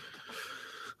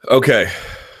 Okay.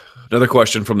 Another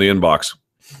question from the inbox.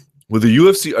 Would the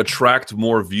UFC attract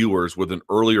more viewers with an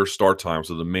earlier start time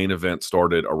so the main event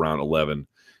started around 11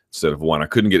 instead of 1? I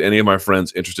couldn't get any of my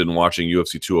friends interested in watching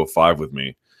UFC 205 with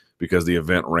me because the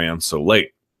event ran so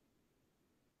late.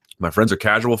 My friends are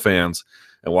casual fans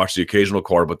and watch the occasional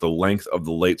card, but the length of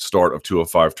the late start of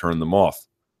 205 turned them off.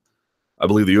 I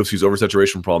believe the UFC's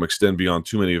oversaturation problem extend beyond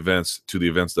too many events to the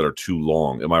events that are too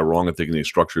long. Am I wrong in thinking the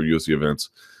structure of UFC events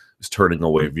is turning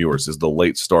away viewers? Is the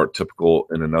late start typical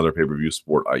in another pay-per-view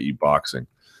sport, i.e. boxing?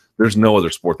 There's no other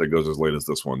sport that goes as late as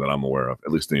this one that I'm aware of,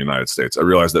 at least in the United States. I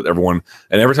realize that everyone,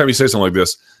 and every time you say something like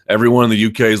this, everyone in the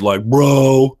UK is like,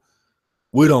 bro,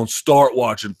 we don't start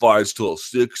watching fights till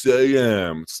 6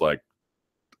 a.m. It's like,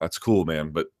 that's cool,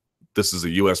 man, but this is a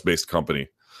US-based company.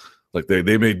 Like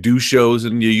they may do shows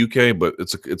in the UK, but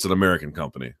it's an American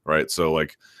company, right? So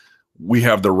like we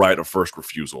have the right of first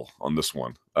refusal on this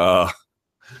one.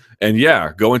 And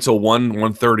yeah, going till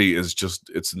 1:30 is just,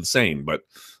 it's insane. But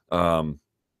no.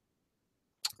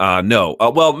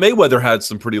 Well, Mayweather had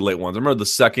some pretty late ones. I remember the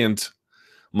second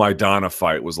Maidana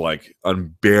fight was like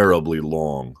unbearably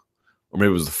long, or maybe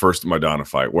it was the first Maidana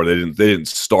fight where they didn't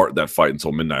start that fight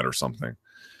until midnight or something.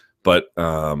 But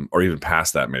or even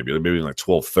past that, maybe like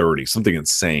 12:30, something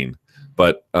insane.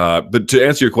 But to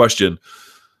answer your question,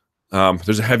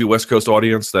 there's a heavy West Coast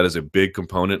audience that is a big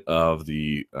component of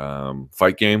the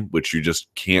fight game, which you just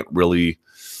can't really.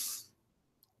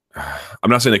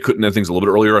 I'm not saying they couldn't end things a little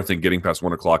bit earlier. I think getting past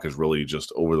 1 o'clock is really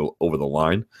just over the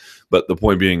line. But the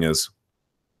point being is,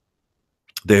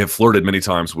 they have flirted many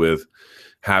times with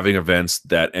having events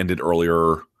that ended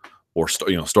earlier. Or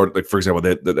start, like, for example,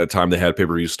 that time they had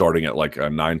pay-per-view starting at like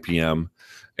 9 p.m.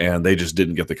 and they just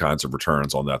didn't get the kinds of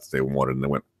returns on that they wanted, and they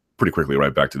went pretty quickly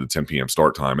right back to the 10 p.m.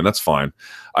 start time, and that's fine.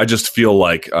 I just feel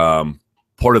like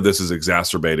part of this is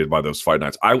exacerbated by those fight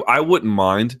nights. I wouldn't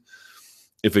mind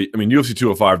if UFC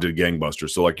 205 did gangbusters,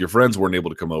 so like your friends weren't able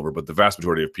to come over, but the vast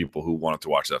majority of people who wanted to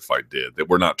watch that fight did. That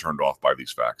were not turned off by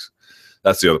these facts.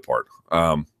 That's the other part.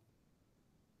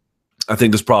 I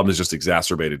think this problem is just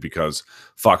exacerbated because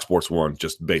Fox Sports 1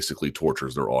 just basically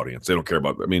tortures their audience. They don't care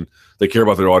about, they care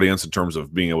about their audience in terms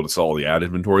of being able to sell all the ad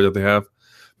inventory that they have,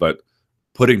 but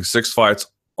putting 6 fights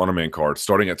on a main card,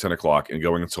 starting at 10 o'clock and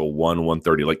going until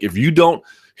 1:30. Like, if you don't,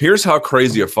 here's how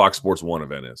crazy a Fox Sports 1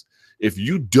 event is. If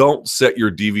you don't set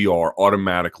your DVR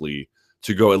automatically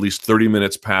to go at least 30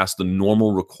 minutes past the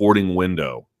normal recording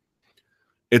window,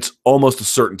 it's almost a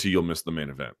certainty you'll miss the main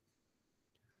event.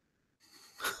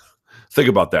 Think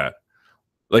about that.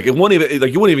 Like, you won't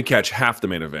even catch half the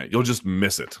main event. You'll just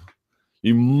miss it.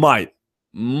 You might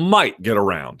get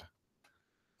around.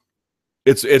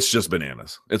 It's just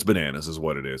bananas. It's bananas is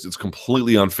what it is. It's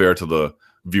completely unfair to the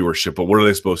viewership, but what are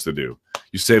they supposed to do?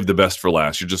 You save the best for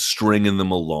last. You're just stringing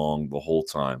them along the whole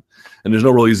time. And there's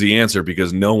no real easy answer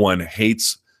because no one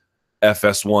hates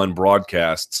FS1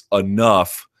 broadcasts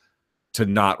enough to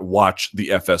not watch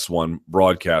the FS1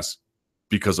 broadcast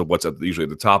because of what's usually at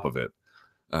the top of it.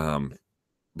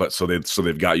 But so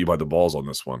they've got you by the balls on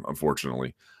this one,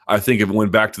 unfortunately. I think if it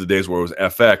went back to the days where it was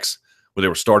FX, where they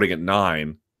were starting at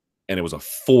 9 and it was a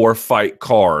 4-fight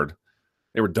card,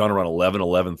 they were done around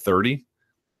 11:30.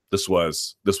 This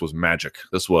was magic.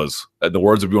 This was, in the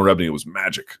words of Bjorn Rebney, it was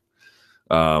magic.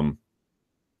 That's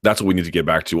what we need to get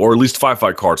back to, or at least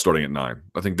 5-fight card starting at 9.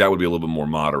 I think that would be a little bit more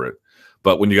moderate.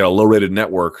 But when you got a low-rated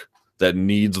network that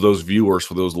needs those viewers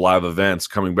for those live events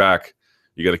coming back,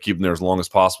 you got to keep them there as long as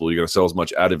possible. You got to sell as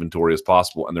much ad inventory as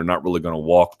possible, and they're not really going to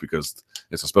walk because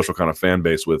it's a special kind of fan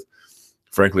base with,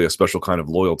 frankly, a special kind of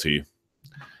loyalty.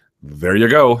 There you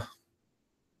go.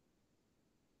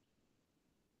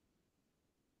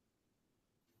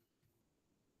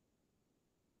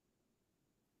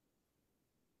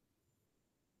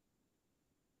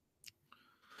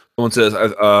 Someone says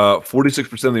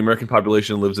 46% of the American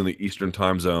population lives in the Eastern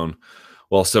time zone,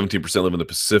 while 17% live in the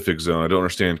Pacific zone. I don't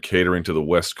understand catering to the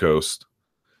West Coast.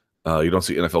 You don't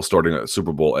see NFL starting at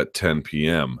Super Bowl at 10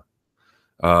 p.m.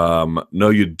 No,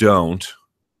 you don't.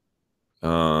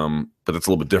 But that's a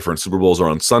little bit different. Super Bowls are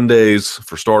on Sundays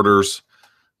for starters.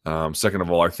 Second of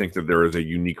all, I think that there is a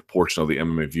unique portion of the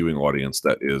MMA viewing audience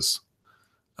that is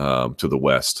to the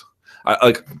West.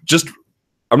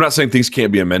 I'm not saying things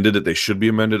can't be amended, that they should be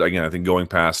amended. Again, I think going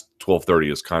past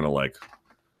 12:30 is kind of like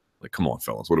Like, come on,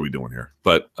 fellas, what are we doing here?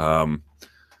 But I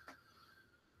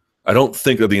don't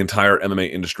think that the entire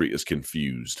MMA industry is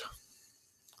confused.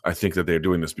 I think that they're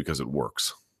doing this because it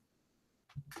works.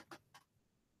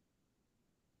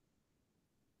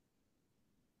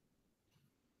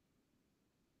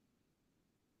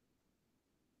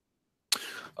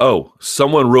 Oh,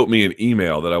 someone wrote me an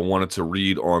email that I wanted to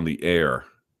read on the air.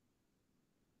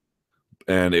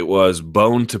 And it was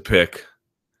bone to pick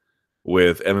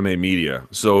with MMA media.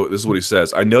 So this is what he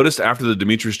says. I noticed after the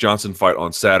Demetrius Johnson fight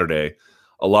on Saturday,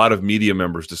 a lot of media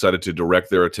members decided to direct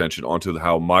their attention onto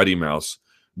how Mighty Mouse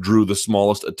drew the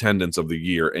smallest attendance of the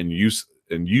year and used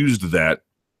that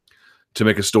to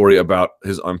make a story about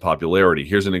his unpopularity.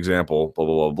 Here's an example, blah,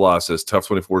 blah, blah, blah. It says Tough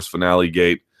 24's finale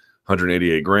gate,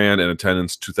 188 grand, and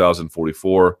attendance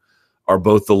 2,044 are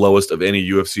both the lowest of any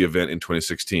UFC event in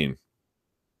 2016.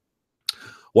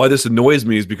 Why this annoys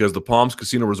me is because the Palms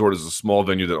Casino Resort is a small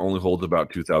venue that only holds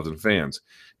about 2,000 fans.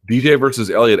 DJ versus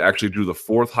Elliott actually drew the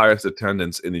 4th highest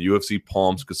attendance in the UFC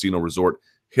Palms Casino Resort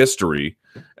history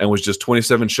and was just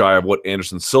 27 shy of what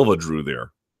Anderson Silva drew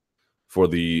there for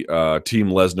the Team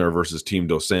Lesnar versus Team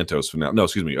Dos Santos finale. No,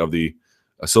 excuse me, of the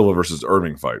Silva versus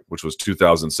Irving fight, which was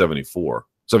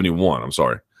 2,071. I'm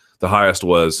sorry. The highest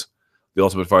was the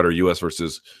Ultimate Fighter US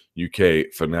versus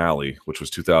UK finale, which was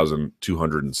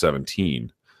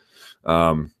 2,217.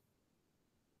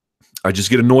 I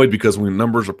just get annoyed because when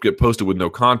numbers get posted with no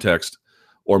context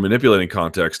or manipulating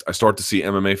context, I start to see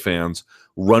MMA fans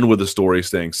run with the story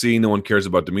saying, see, no one cares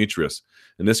about Demetrius.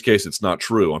 In this case, it's not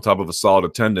true. On top of a solid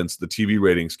attendance, the TV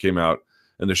ratings came out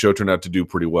and the show turned out to do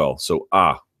pretty well. So,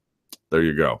 there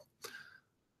you go.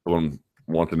 Everyone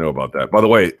want to know about that. By the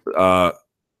way,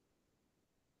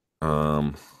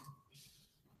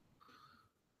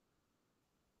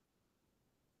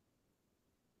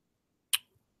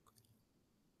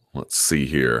 let's see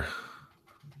here.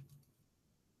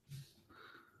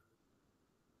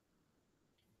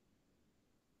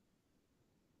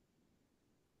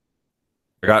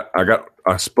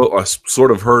 I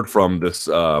sort of heard from this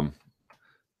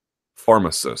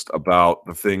pharmacist about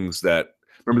the things that,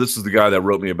 remember, this is the guy that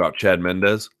wrote me about Chad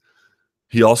Mendez.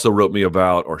 He also wrote me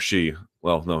about, or she,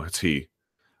 well, no, it's he,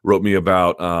 wrote me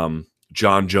about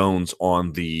John Jones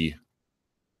on the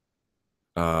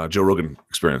Joe Rogan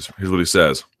Experience. Here's what he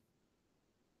says.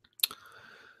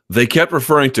 They kept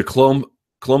referring to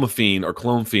clomiphene or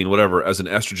clomiphene, whatever, as an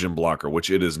estrogen blocker, which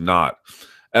it is not.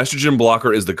 Estrogen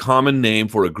blocker is the common name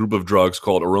for a group of drugs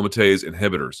called aromatase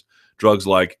inhibitors. Drugs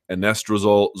like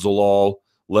anastrozole,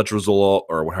 letrozole,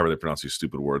 or whatever they pronounce these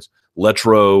stupid words,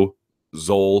 letrozole.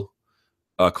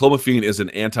 Clomiphene is an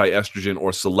anti-estrogen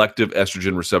or selective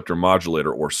estrogen receptor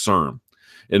modulator, or SERM.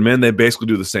 In men, they basically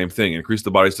do the same thing, increase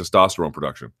the body's testosterone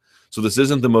production. So this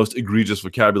isn't the most egregious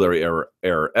vocabulary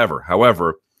error ever.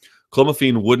 However,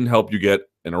 clomiphene wouldn't help you get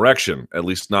an erection, at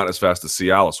least not as fast as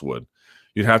Cialis would.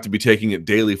 You'd have to be taking it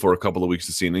daily for a couple of weeks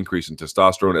to see an increase in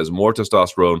testosterone, as more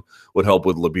testosterone would help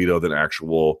with libido than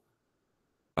actual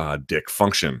dick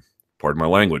function. Pardon my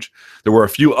language. There were a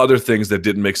few other things that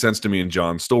didn't make sense to me in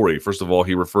John's story. First of all,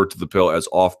 he referred to the pill as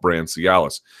off-brand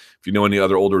Cialis. If you know any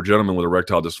other older gentlemen with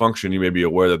erectile dysfunction, you may be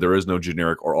aware that there is no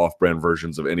generic or off-brand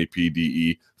versions of any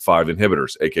PDE5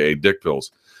 inhibitors, aka dick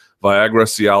pills. Viagra,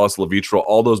 Cialis, Levitra,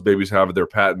 all those babies have their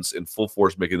patents in full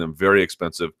force, making them very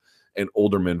expensive and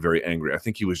older men very angry. I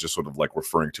think he was just sort of like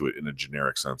referring to it in a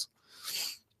generic sense.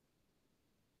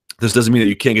 This doesn't mean that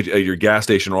you can't get at your gas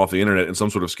station or off the internet in some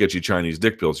sort of sketchy Chinese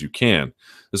dick pills. You can.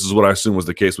 This is what I assume was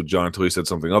the case with John until he said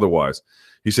something otherwise.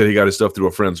 He said he got his stuff through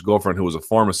a friend's girlfriend who was a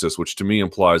pharmacist, which to me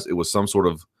implies it was some sort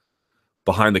of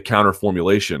behind-the-counter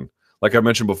formulation. Like I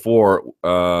mentioned before,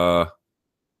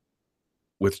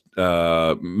 with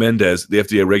Mendez, the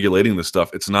FDA regulating this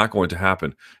stuff, it's not going to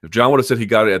happen. If John would have said he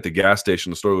got it at the gas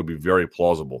station, the story would be very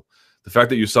plausible. The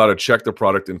fact that USADA checked the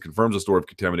product and confirms the story of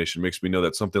contamination makes me know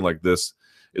that something like this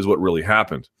is what really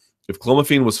happened. If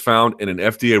clomiphene was found in an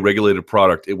FDA-regulated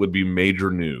product, it would be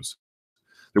major news.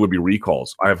 There would be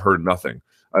recalls. I have heard nothing.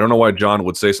 I don't know why John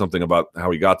would say something about how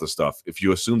he got the stuff. If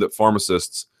you assume that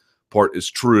pharmacists' part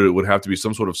is true, it would have to be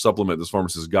some sort of supplement this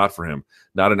pharmacist got for him,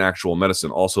 not an actual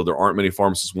medicine. Also, there aren't many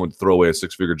pharmacists willing to throw away a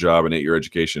 6-figure job and 8-year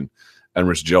education and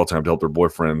risk jail time to help their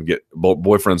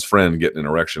boyfriend's friend get an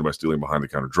erection by stealing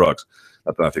behind-the-counter drugs.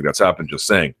 Not that I think that's happened, just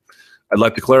saying. I'd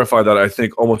like to clarify that I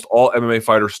think almost all MMA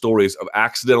fighter stories of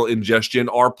accidental ingestion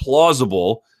are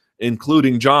plausible,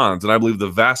 including John's, and I believe the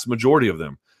vast majority of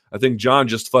them. I think John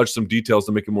just fudged some details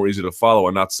to make it more easy to follow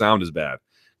and not sound as bad.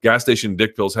 Gas station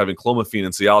dick pills having clomiphene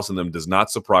and Cialis in them does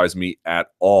not surprise me at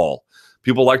all.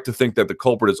 People like to think that the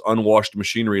culprit is unwashed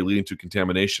machinery leading to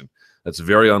contamination. That's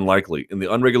very unlikely. In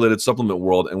the unregulated supplement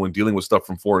world, and when dealing with stuff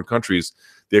from foreign countries,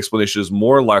 the explanation is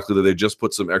more likely that they just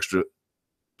put some extra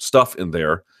stuff in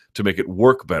there to make it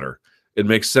work better. It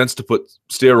makes sense to put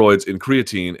steroids in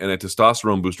creatine and a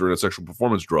testosterone booster in a sexual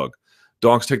performance drug.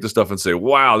 Donks take the stuff and say,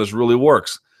 wow, this really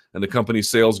works. And the company's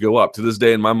sales go up. To this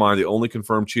day, in my mind, the only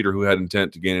confirmed cheater who had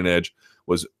intent to gain an edge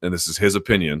was, and this is his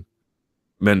opinion,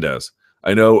 Mendez.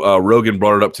 I know Rogan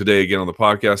brought it up today again on the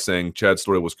podcast saying Chad's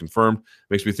story was confirmed.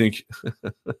 Makes me think,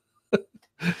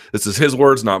 this is his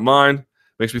words, not mine.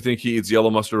 Makes me think he eats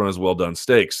yellow mustard on his well-done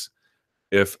steaks.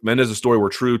 If Mendez's story were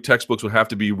true, textbooks would have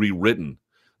to be rewritten.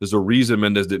 There's a reason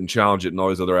Mendez didn't challenge it and all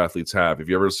these other athletes have. If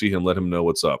you ever see him, let him know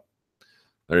what's up.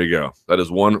 There you go. That is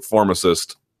one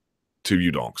pharmacist to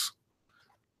you donks.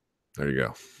 There you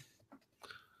go.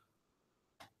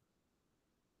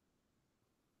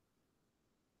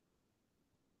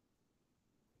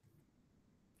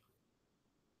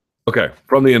 Okay,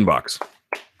 from the inbox.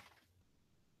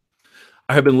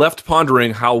 I have been left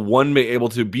pondering how one may able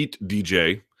to beat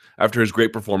DJ after his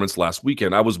great performance last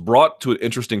weekend. I was brought to an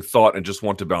interesting thought and just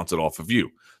want to bounce it off of you.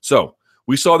 So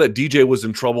we saw that DJ was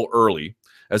in trouble early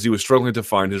as he was struggling to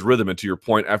find his rhythm. And to your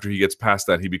point, after he gets past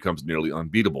that, he becomes nearly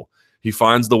unbeatable. He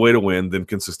finds the way to win, then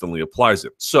consistently applies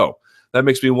it. So that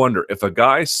makes me wonder if a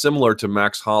guy similar to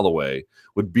Max Holloway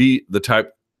would be the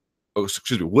type,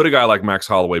 would a guy like Max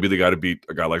Holloway be the guy to beat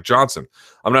a guy like Johnson?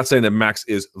 I'm not saying that Max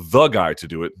is the guy to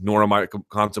do it, nor am I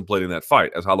contemplating that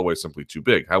fight, as Holloway is simply too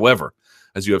big. However,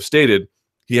 as you have stated,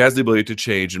 he has the ability to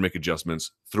change and make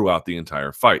adjustments throughout the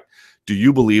entire fight. Do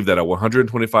you believe that a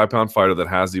 125-pound fighter that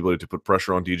has the ability to put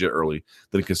pressure on DJ early,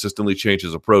 then consistently change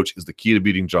his approach, is the key to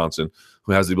beating Johnson,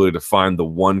 who has the ability to find the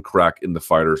one crack in the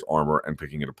fighter's armor and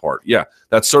picking it apart? Yeah,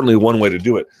 that's certainly one way to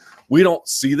do it. We don't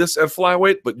see this at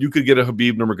flyweight, but you could get a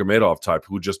Khabib Nurmagomedov type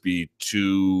who would just be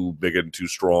too big and too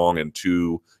strong and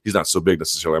he's not so big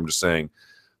necessarily, I'm just saying,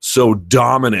 so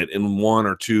dominant in one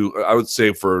or two, I would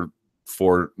say for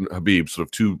Khabib, sort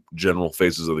of two general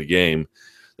phases of the game,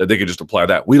 that they could just apply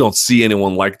that. We don't see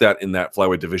anyone like that in that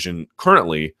flyweight division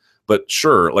currently, but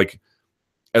sure, like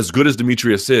as good as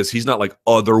Demetrius is, he's not like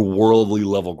otherworldly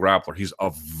level grappler. He's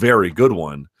a very good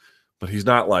one, but he's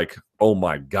not like, oh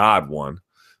my God, one,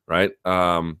 right?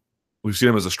 We've seen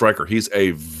him as a striker. He's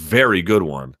a very good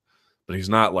one, but he's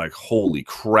not like holy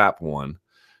crap one.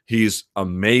 He's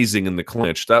amazing in the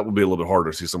clinch. That would be a little bit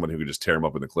harder to see someone who could just tear him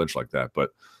up in the clinch like that.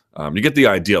 But you get the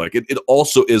idea. Like it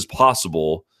also is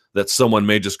possible that someone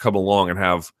may just come along and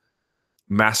have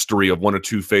mastery of one or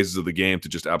two phases of the game to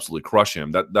just absolutely crush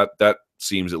him. That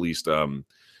seems at least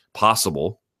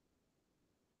possible,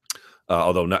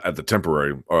 although not at the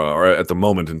temporary or at the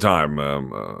moment in time,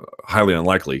 highly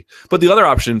unlikely. But the other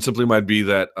option simply might be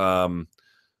that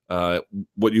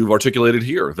what you've articulated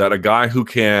here, that a guy who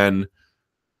can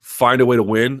find a way to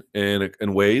win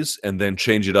in ways and then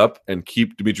change it up and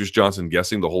keep Demetrius Johnson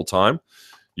guessing the whole time.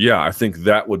 Yeah, I think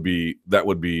that would be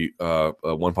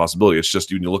one possibility. It's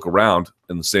just when you look around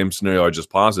in the same scenario I just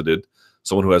posited,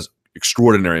 someone who has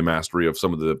extraordinary mastery of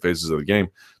some of the phases of the game,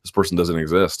 this person doesn't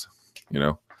exist. You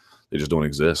know, they just don't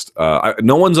exist.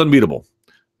 No one's unbeatable.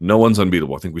 No one's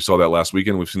unbeatable. I think we saw that last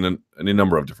weekend. We've seen it any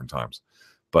number of different times.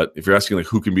 But if you're asking like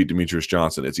who can beat Demetrius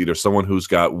Johnson, it's either someone who's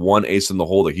got one ace in the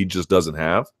hole that he just doesn't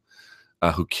have,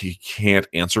 who he can't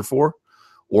answer for,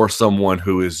 or someone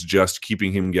who is just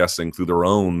keeping him guessing through their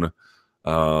own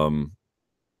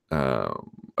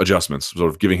adjustments, sort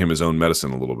of giving him his own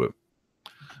medicine a little bit.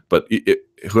 But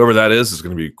whoever that is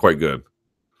going to be quite good.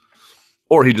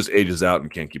 Or he just ages out and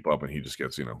can't keep up and he just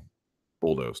gets,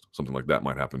 bulldozed. Something like that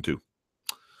might happen too.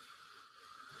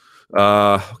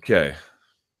 Okay.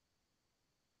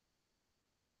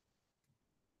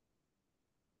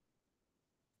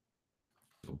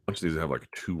 A bunch of these have like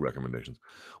 2 recommendations.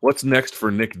 What's next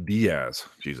for Nick Diaz?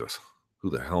 Jesus, who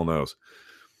the hell knows?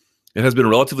 It has been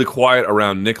relatively quiet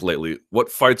around Nick lately.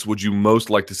 What fights would you most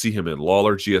like to see him in?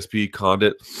 Lawler, GSP,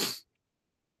 Condit,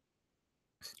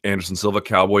 Anderson Silva,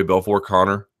 Cowboy, Belfort,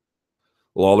 Connor.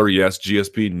 Lawler, yes.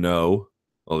 GSP, no.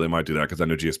 Well, they might do that because I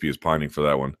know GSP is pining for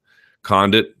that one.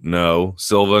 Condit, no.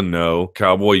 Silva, no.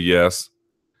 Cowboy, yes.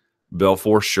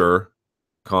 Belfort, sure.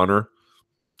 Connor,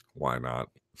 why not?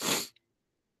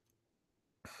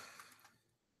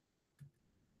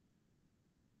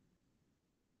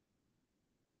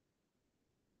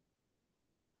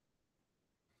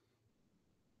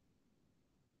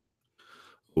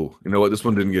 Oh, you know what? This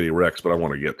one didn't get erect, but I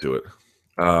want to get to it.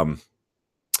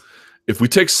 If we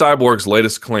take Cyborg's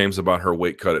latest claims about her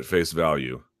weight cut at face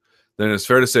value, then it's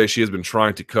fair to say she has been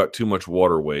trying to cut too much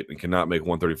water weight and cannot make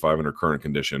 135 in her current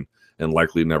condition and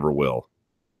likely never will.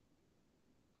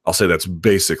 I'll say that's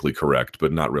basically correct,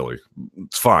 but not really.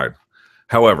 It's fine.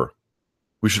 However,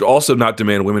 we should also not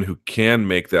demand women who can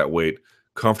make that weight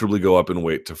comfortably go up in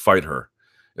weight to fight her.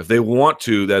 If they want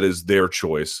to, that is their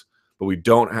choice, but we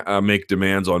don't make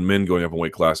demands on men going up in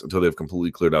weight class until they've completely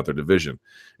cleared out their division.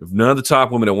 If none of the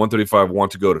top women at 135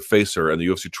 want to go to face her and the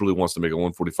UFC truly wants to make a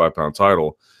 145-pound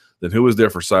title, then who is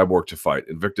there for Cyborg to fight?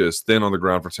 Invicta is thin on the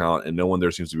ground for talent, and no one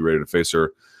there seems to be ready to face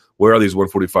her. Where are these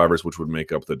 145ers which would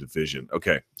make up the division?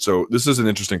 Okay, so this is an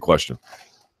interesting question.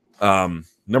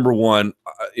 Number one,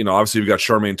 obviously we've got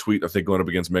Charmaine Tweet, I think, going up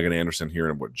against Megan Anderson here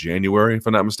in January, if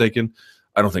I'm not mistaken.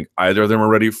 I don't think either of them are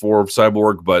ready for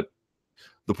Cyborg, but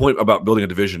the point about building a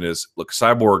division is, look,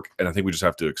 Cyborg, and I think we just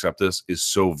have to accept this, is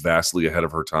so vastly ahead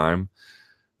of her time.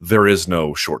 There is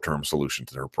no short-term solution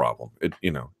to her problem. It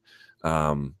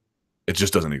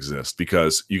just doesn't exist,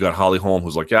 because you got Holly Holm,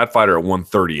 who's like, yeah, I'd fight her at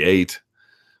 138,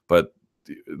 but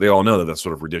they all know that that's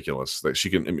sort of ridiculous. That she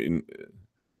can,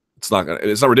 it's not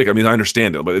ridiculous. I mean, I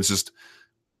understand it, but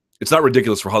it's not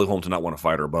ridiculous for Holly Holm to not want to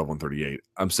fight her above 138.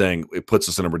 I'm saying it puts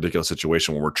us in a ridiculous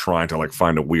situation when we're trying to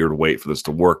find a weird weight for this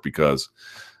to work, because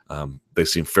they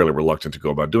seem fairly reluctant to go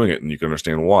about doing it, and you can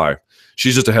understand why.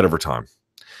 She's just ahead of her time.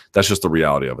 That's just the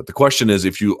reality of it. The question is,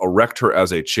 if you erect her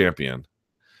as a champion,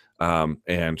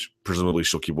 and presumably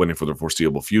she'll keep winning for the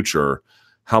foreseeable future,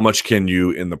 how much can you,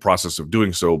 in the process of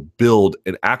doing so, build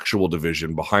an actual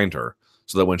division behind her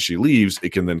so that when she leaves,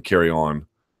 it can then carry on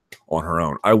her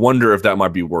own? I wonder if that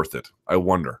might be worth it. I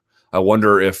wonder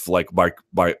if,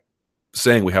 by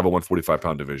saying we have a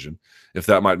 145-pound division, if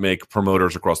that might make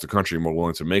promoters across the country more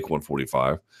willing to make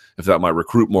 145, if that might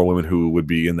recruit more women who would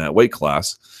be in that weight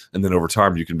class, and then over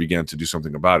time you can begin to do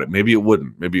something about it. Maybe it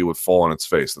wouldn't. Maybe it would fall on its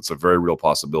face. That's a very real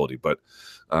possibility. But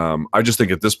I just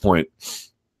think at this point,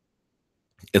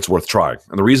 it's worth trying.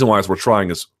 And the reason why it's worth trying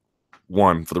is,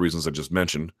 one, for the reasons I just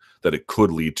mentioned, that it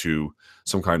could lead to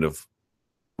some kind of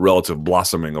relative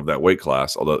blossoming of that weight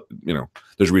class, although,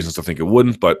 there's reasons to think it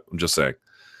wouldn't, but I'm just saying.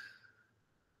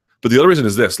 But the other reason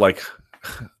is this,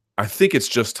 I think it's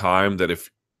just time that if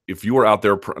you were out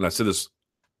there, and I said this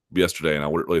yesterday, and I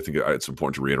would really think it's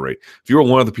important to reiterate, if you were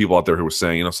one of the people out there who was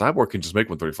saying, Cyborg can just make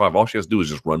 135, all she has to do is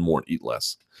just run more and eat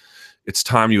less, it's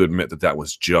time you admit that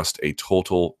was just a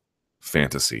total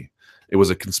fantasy. It was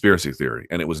a conspiracy theory,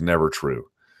 and it was never true.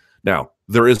 Now,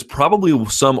 there is probably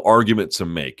some argument to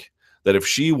make that if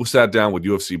she sat down with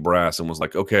UFC brass and was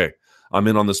like, okay, I'm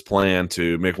in on this plan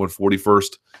to make 140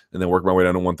 first and then work my way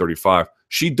down to 135,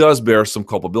 she does bear some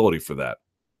culpability for that.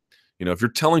 If you're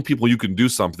telling people you can do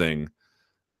something,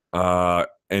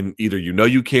 and either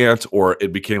you can't, or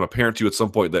it became apparent to you at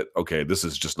some point that, okay, this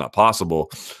is just not possible,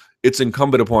 it's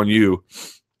incumbent upon you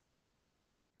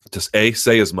to A,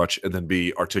 say as much, and then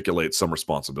B, articulate some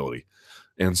responsibility.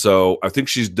 And so I think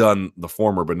she's done the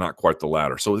former, but not quite the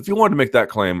latter. So if you wanted to make that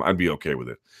claim, I'd be okay with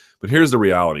it. But here's the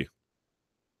reality.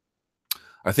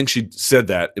 I think she said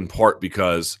that in part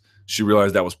because she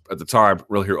realized that was, at the time,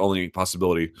 really her only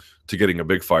possibility to getting a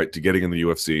big fight, to getting in the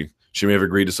UFC. She may have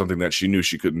agreed to something that she knew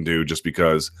she couldn't do just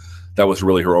because that was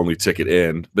really her only ticket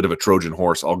in. Bit of a Trojan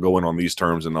horse. I'll go in on these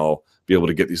terms and I'll be able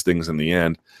to get these things in the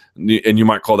end. And you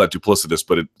might call that duplicitous,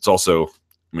 but it's also,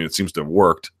 it seems to have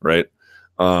worked, right?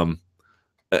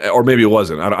 Or maybe it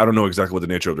wasn't. I don't know exactly what the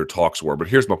nature of their talks were, but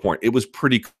here's my point. It was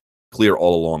pretty clear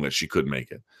all along that she couldn't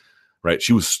make it, right?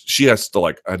 She has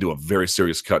to do a very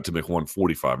serious cut to make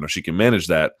 145. Now she can manage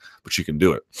that, but she can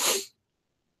do it.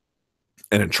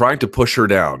 And in trying to push her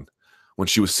down, when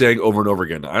she was saying over and over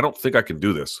again, I don't think I can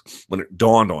do this, when it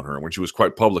dawned on her, when she was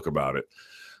quite public about it,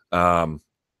 and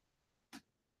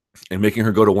making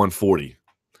her go to 140,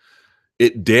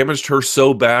 it damaged her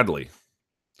so badly.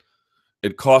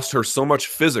 It cost her so much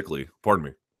physically, pardon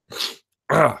me.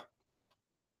 Your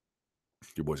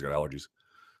boy's got allergies.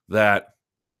 That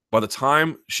by the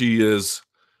time she is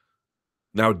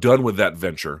now done with that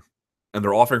venture, and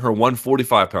they're offering her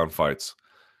 145-pound fights,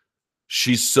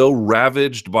 she's so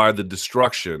ravaged by the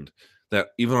destruction that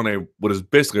even on what is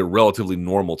basically a relatively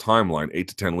normal timeline, 8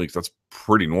 to 10 weeks, that's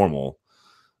pretty normal,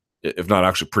 if not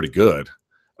actually pretty good,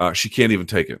 she can't even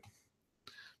take it.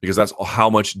 Because that's how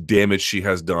much damage she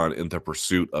has done in the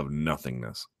pursuit of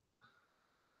nothingness.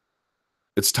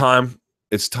 It's time.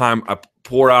 It's time I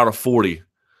pour out a 40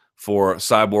 for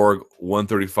Cyborg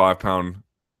 135-pound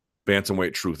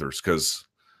bantamweight truthers, because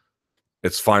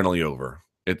it's finally over.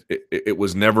 It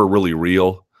was never really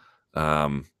real.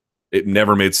 It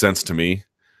never made sense to me.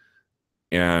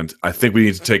 And I think we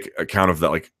need to take account of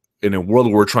that. In a world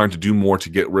where we're trying to do more to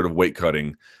get rid of weight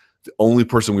cutting, the only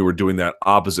person we were doing that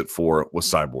opposite for was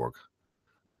Cyborg.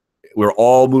 We're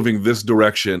all moving this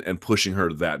direction and pushing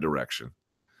her that direction.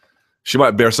 She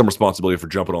might bear some responsibility for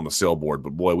jumping on the sailboard,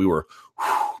 but boy, we were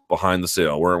behind the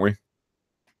sail, weren't we?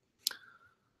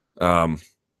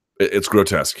 It's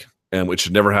grotesque, and it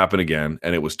should never happen again,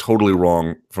 and it was totally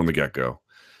wrong from the get-go.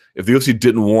 If the UFC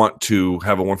didn't want to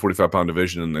have a 145-pound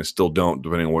division, and they still don't,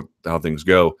 depending on how things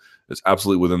go, it's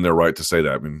absolutely within their right to say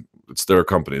that. I mean, it's their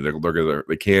company. They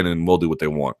can and will do what they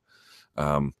want.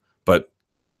 But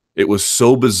it was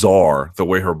so bizarre the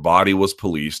way her body was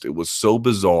policed. It was so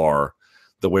bizarre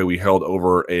the way we held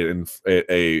over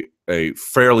a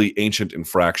fairly ancient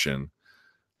infraction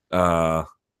that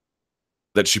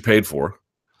she paid for.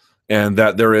 And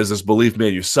that there is this belief,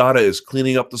 man, USADA is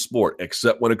cleaning up the sport,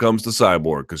 except when it comes to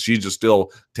Cyborg, because she's just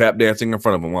still tap dancing in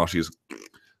front of him while she's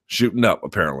shooting up,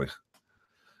 apparently.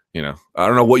 You know, I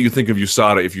don't know what you think of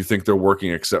USADA if you think they're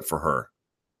working except for her.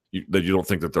 That you don't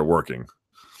think that they're working.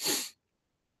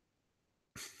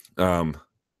 That's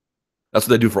what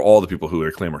they do for all the people who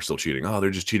they claim are still cheating. Oh,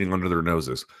 they're just cheating under their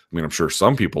noses. I mean, I'm sure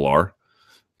some people are,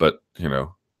 but, you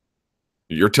know,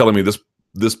 you're telling me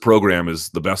this program is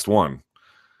the best one.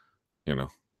 You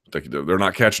know, they're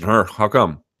not catching her. How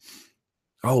come?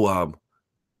 Oh,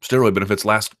 steroid benefits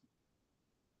last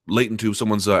late into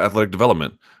someone's athletic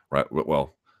development, right?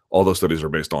 Well, all those studies are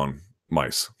based on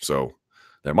mice, so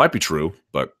that might be true,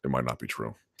 but it might not be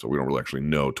true. So we don't really actually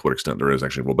know to what extent there is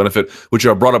actually real benefit, which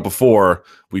I brought up before.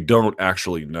 We don't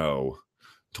actually know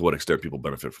to what extent people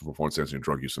benefit from performance-enhancing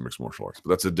drug use in mixed martial arts, but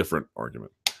that's a different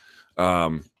argument.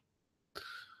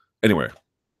 Anyway.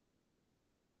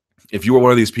 If you were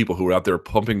one of these people who are out there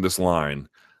pumping this line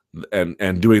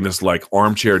and doing this like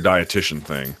armchair dietitian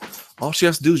thing, all she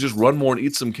has to do is just run more and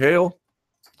eat some kale.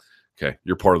 Okay,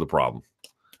 you're part of the problem.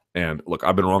 And look,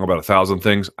 I've been wrong about 1,000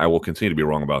 things. I will continue to be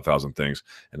wrong about 1,000 things.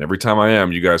 And every time I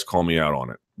am, you guys call me out on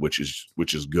it, which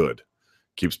is good.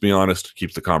 Keeps me honest,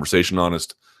 keeps the conversation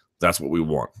honest. That's what we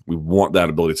want. We want that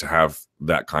ability to have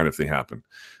that kind of thing happen.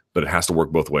 But it has to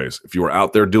work both ways. If you are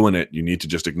out there doing it, you need to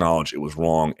just acknowledge it was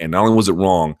wrong. And not only was it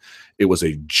wrong, it was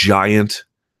a giant,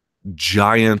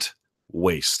 giant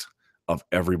waste of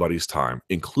everybody's time,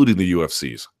 including the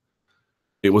UFC's.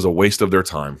 It was a waste of their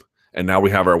time. And now we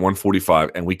have our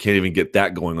 145, and we can't even get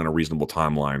that going on a reasonable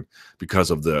timeline because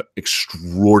of the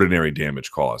extraordinary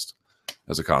damage caused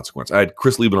as a consequence. I had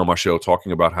Chris Lieben on my show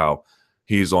talking about how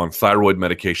he's on thyroid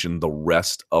medication the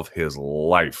rest of his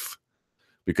life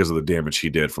because of the damage he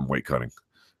did from weight cutting.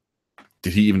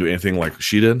 Did he even do anything like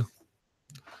she did?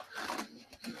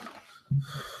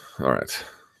 All right.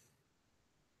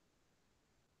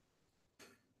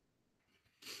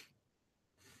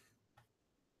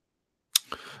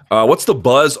 What's the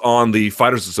buzz on the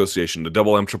Fighters Association, the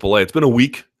Double MMAAA? It's been a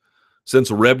week since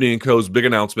Rebney and Co.'s big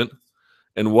announcement,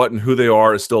 and what and who they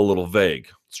are is still a little vague.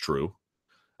 It's true.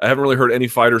 I haven't really heard any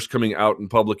fighters coming out in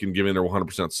public and giving their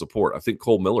 100% support. I think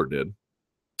Cole Miller did,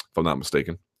 if I'm not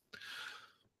mistaken.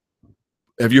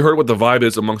 Have you heard what the vibe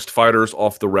is amongst fighters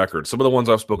off the record? Some of the ones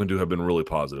I've spoken to have been really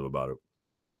positive about it.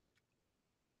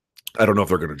 I don't know if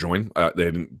they're going to join. They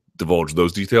didn't divulge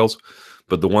those details,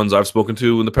 but the ones I've spoken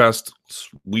to in the past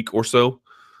week or so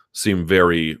seem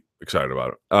very excited about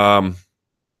it.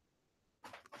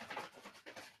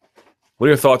 What are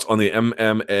your thoughts on the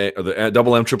MMA or the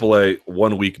Double MMAAA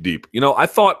 1 week deep? You know, I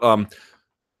thought,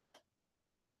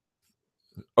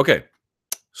 okay,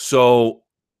 so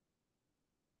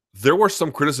there were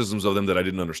some criticisms of them that I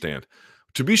didn't understand.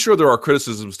 To be sure, there are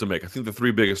criticisms to make. I think the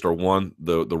three biggest are, one,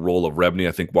 the role of Rebney.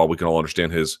 I think while we can all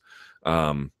understand his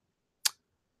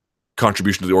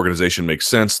contribution to the organization makes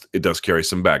sense, it does carry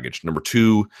some baggage. Number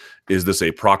two, is this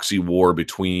a proxy war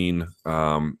between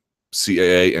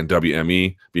CAA and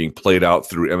WME being played out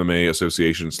through MMA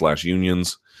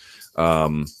associations/unions?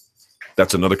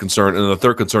 That's another concern. And the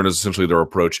third concern is essentially their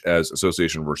approach as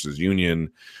association versus union.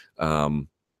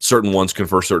 Certain ones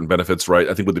confer certain benefits, right?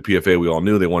 I think with the PFA, we all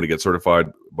knew they wanted to get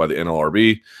certified by the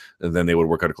NLRB, and then they would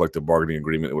work out a collective bargaining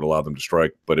agreement that would allow them to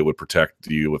strike, but it would protect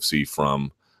the UFC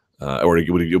from, or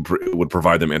it would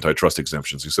provide them antitrust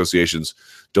exemptions. The associations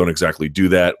don't exactly do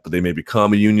that, but they may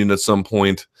become a union at some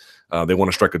point. They want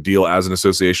to strike a deal as an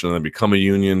association and then become a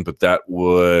union, but that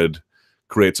would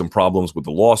create some problems with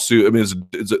the lawsuit. I mean,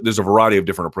 there's a variety of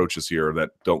different approaches here that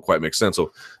don't quite make sense.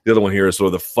 So the other one here is sort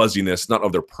of the fuzziness, not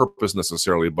of their purpose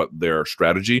necessarily, but their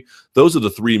strategy. Those are the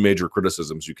three major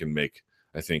criticisms you can make,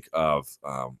 I think, of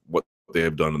what they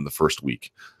have done in the first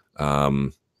week.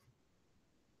 Sort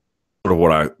of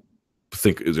what I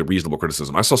think is a reasonable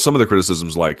criticism. I saw some of the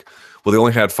criticisms like, well, they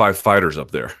only had 5 fighters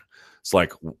up there. It's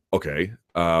like, okay,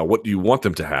 what do you want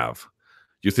them to have?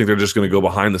 You think they're just going to go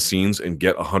behind the scenes and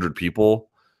get 100 people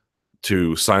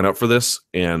to sign up for this?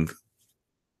 And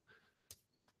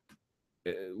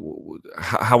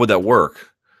How would that work?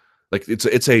 Like,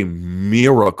 it's a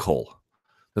miracle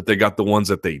that they got the ones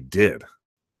that they did.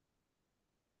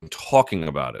 I'm talking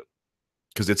about it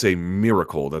because it's a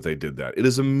miracle that they did that. It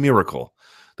is a miracle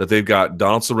that they've got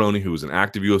Donald Cerrone, who is an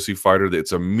active UFC fighter.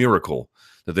 It's a miracle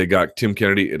that they got Tim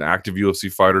Kennedy, an active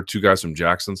UFC fighter, 2 guys from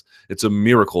Jackson's. It's a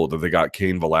miracle that they got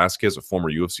Cain Velasquez, a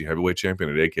former UFC heavyweight champion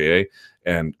at AKA,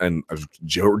 and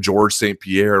George St.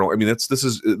 Pierre. I mean, this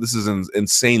is an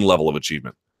insane level of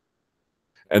achievement.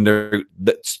 And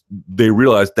they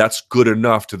realize that's good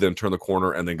enough to then turn the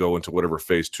corner and then go into whatever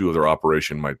phase 2 of their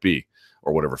operation might be,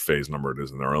 or whatever phase number it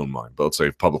is in their own mind. But let's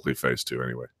say publicly phase 2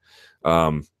 anyway.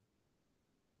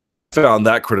 Found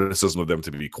that criticism of them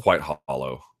to be quite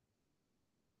hollow,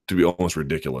 to be almost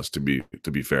ridiculous, to be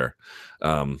fair.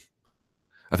 I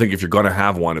think if you're going to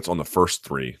have one, it's on the first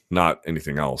 3, not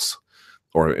anything else,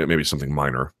 or maybe something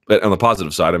minor. But on the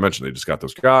positive side, I mentioned they just got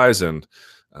those guys, and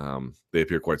they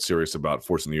appear quite serious about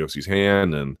forcing the UFC's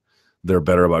hand, and they're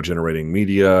better about generating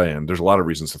media, and there's a lot of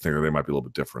reasons to think that they might be a little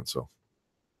bit different. So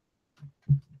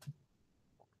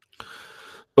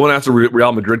someone asked a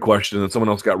Real Madrid question, and someone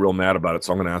else got real mad about it,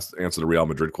 so I'm going to answer the Real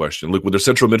Madrid question. Look, with their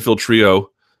central midfield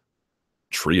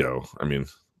trio, I mean,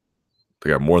 they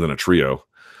got more than a trio.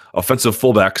 Offensive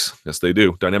fullbacks, yes, they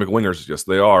do. Dynamic wingers, yes,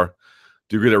 they are.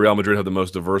 Do you agree that Real Madrid have the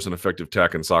most diverse and effective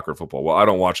tech in soccer and football? Well, I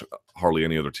don't watch hardly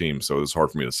any other team, so it's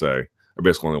hard for me to say. I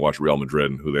basically only watch Real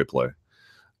Madrid and who they play.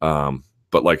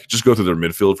 But, like, just go through their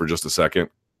midfield for just a second,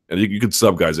 and you could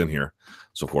sub guys in here.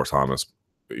 So, of course, James,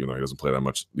 even though he doesn't play that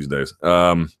much these days,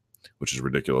 which is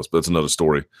ridiculous. But it's another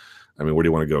story. I mean, where do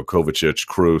you want to go? Kovacic,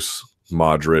 Kroos,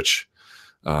 Modric,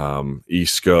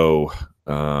 Isco.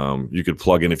 You could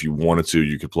plug in if you wanted to.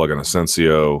 You could plug in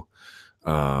Asensio.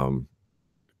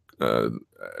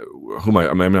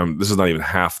 This is not even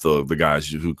half the guys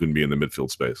who can be in the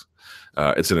midfield space.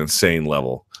 It's an insane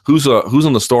level. Who's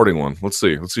on the starting one? Let's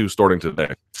see who's starting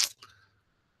today.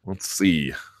 Let's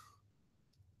see.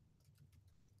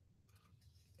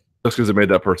 Just because it made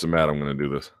that person mad, I'm going to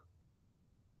do this.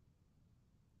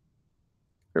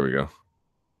 Here we go.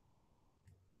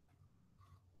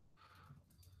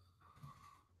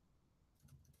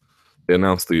 They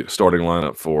announced the starting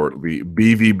lineup for the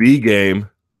BVB game.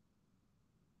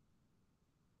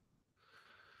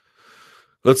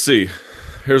 Let's see.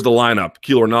 Here's the lineup.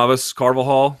 Keylor Navas,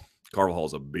 Carvajal.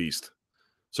 Carvajal's a beast.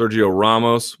 Sergio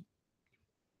Ramos,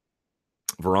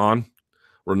 Varane,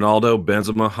 Ronaldo,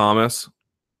 Benzema, James.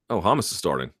 Oh, James is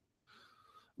starting.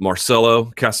 Marcelo,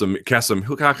 how can I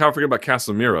forget about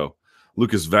Casemiro?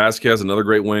 Lucas Vazquez, another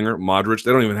great winger. Modric.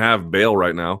 They don't even have Bale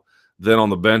right now. Then on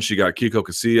the bench, you got Kiko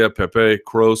Casilla, Pepe,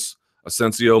 Kroos,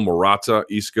 Asensio, Morata,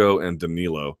 Isco, and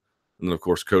Danilo. And then, of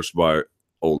course, coached by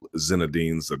old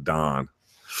Zinedine Zidane.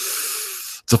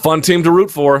 It's a fun team to root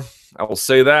for. I will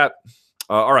say that.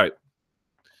 All right.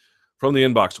 From the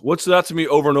inbox. What stood out to me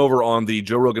over and over on the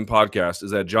Joe Rogan podcast is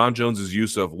that Jon Jones's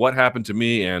use of what happened to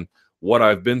me and what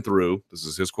I've been through. This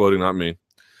is his quoting, not me.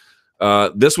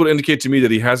 This would indicate to me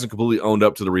that he hasn't completely owned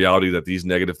up to the reality that these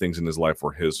negative things in his life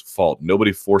were his fault.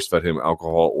 Nobody force-fed him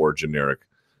alcohol or generic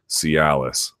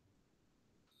Cialis.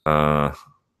 And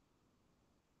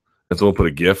someone put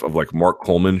a gif of like Mark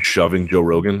Coleman shoving Joe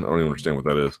Rogan. I don't even understand what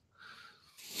that is.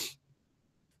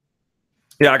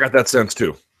 Yeah, I got that sense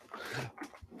too.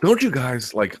 Don't you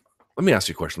guys like, let me ask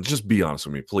you a question. Just be honest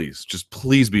with me, please. Just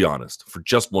please be honest for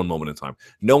just one moment in time.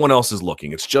 No one else is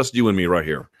looking. It's just you and me right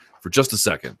here for just a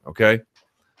second, okay?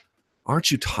 Aren't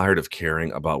you tired of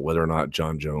caring about whether or not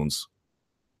Jon Jones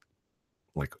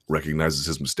like recognizes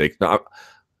his mistake? Now,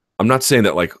 I'm not saying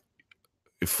that like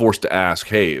if forced to ask,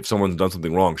 hey, if someone's done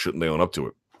something wrong, shouldn't they own up to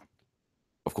it?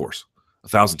 Of course.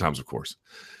 1,000 times, of course.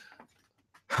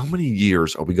 How many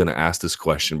years are we going to ask this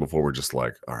question before we're just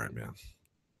like, all right, man,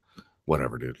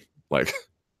 whatever, dude. Like,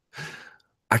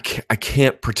 I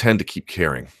can't pretend to keep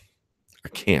caring. I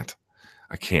can't.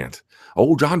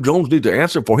 Oh, Jon Jones needs to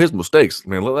answer for his mistakes.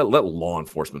 Man, let law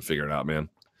enforcement figure it out, man.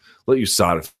 Let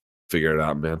USADA figure it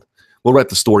out, man. We'll write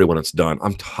the story when it's done.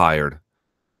 I'm tired.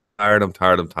 I'm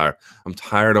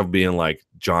tired of being like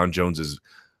Jon Jones's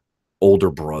older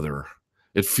brother.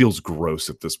 It feels gross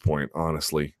at this point,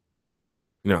 honestly.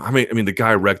 You know, I mean, the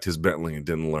guy wrecked his Bentley and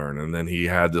didn't learn, and then he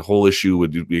had the whole issue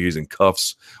with he's in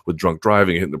cuffs with drunk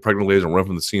driving, hitting the pregnant ladies and running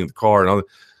from the scene of the car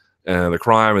and the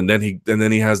crime, and then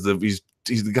he has he's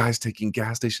the guy's taking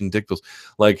gas station dick pills.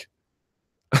 Like,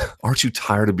 aren't you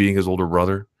tired of being his older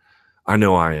brother? I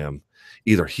know I am.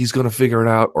 Either he's going to figure it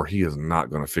out or he is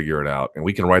not going to figure it out, and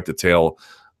we can write the tale,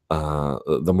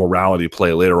 the morality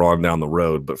play later on down the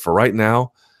road. But for right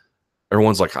now,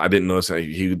 everyone's like, I didn't notice that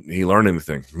he learned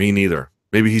anything. Me neither.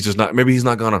 Maybe he's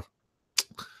not gonna.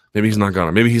 Maybe he's not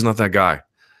gonna. Maybe he's not that guy.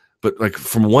 But like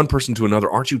from one person to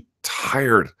another, aren't you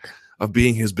tired of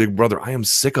being his big brother? I am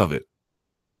sick of it.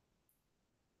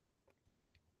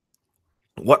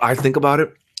 What I think about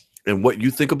it and what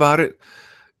you think about it,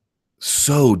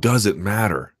 so does it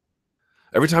matter.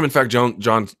 Every time, in fact,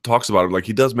 John talks about it, like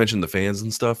he does mention the fans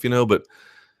and stuff, but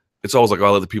it's always like, oh, I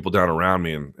let the people down around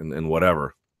me and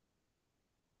whatever.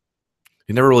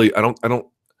 He never really, I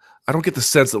don't get the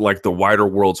sense that like the wider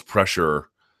world's pressure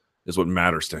is what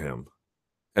matters to him.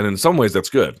 And in some ways that's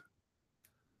good.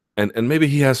 And maybe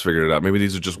he has figured it out. Maybe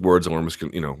these are just words and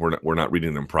we're not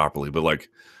reading them properly, but like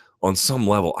on some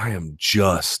level, I am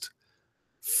just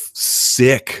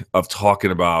sick of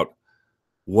talking about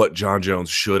what Jon Jones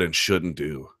should and shouldn't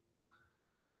do.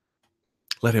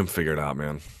 Let him figure it out,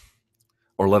 man.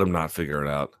 Or let him not figure it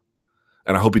out.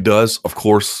 And I hope he does, of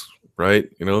course, right?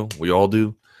 We all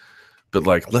do. But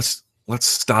like, let's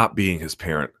stop being his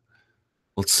parent.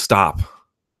 Let's stop.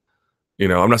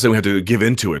 I'm not saying we have to give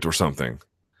into it or something.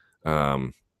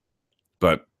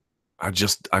 But I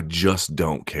just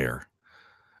don't care.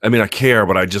 I mean, I care,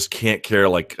 but I just can't care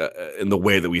like in the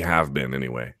way that we have been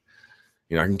anyway.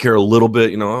 I can care a little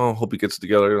bit, oh, hope he gets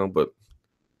together, but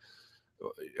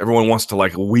everyone wants to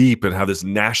like weep and have this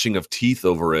gnashing of teeth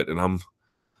over it. And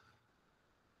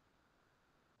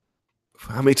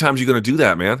how many times are you going to do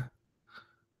that, man?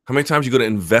 How many times are you going to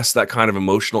invest that kind of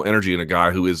emotional energy in a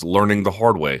guy who is learning the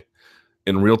hard way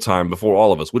in real time before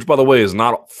all of us, which by the way is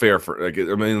not fair for, like,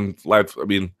 life's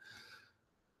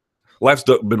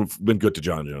been good to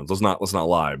Jon Jones. Let's not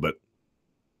lie, but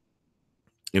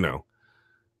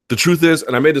the truth is,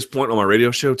 and I made this point on my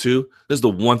radio show too, this is the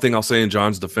one thing I'll say in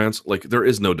Jon's defense, like there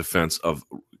is no defense of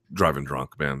driving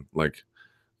drunk, man. Like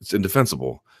it's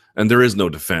indefensible. And there is no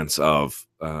defense of,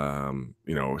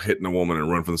 hitting a woman and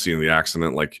running from the scene of the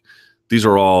accident. Like these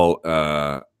are all,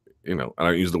 and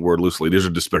I use the word loosely, these are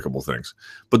despicable things.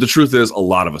 But the truth is a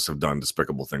lot of us have done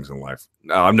despicable things in life.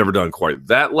 Now, I've never done quite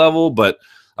that level, but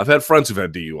I've had friends who've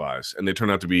had DUIs and they turn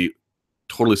out to be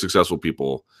totally successful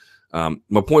people.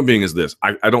 My point being is this.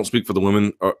 I don't speak for the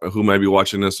women who might be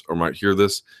watching this or might hear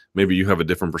this. Maybe you have a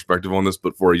different perspective on this,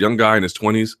 but for a young guy in his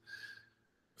 20s,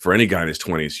 for any guy in his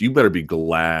 20s, you better be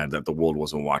glad that the world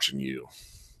wasn't watching you.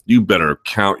 You better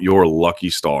count your lucky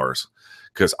stars,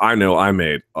 because I know I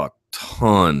made a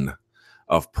ton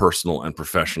of personal and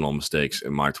professional mistakes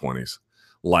in my 20s,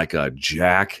 like a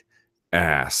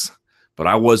jackass. But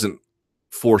I wasn't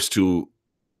forced to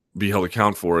be held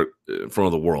account for it in front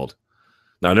of the world.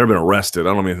 Now, I've never been arrested. I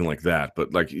don't have anything like that.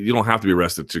 But like, you don't have to be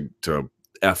arrested to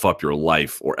F up your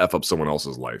life or F up someone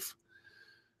else's life.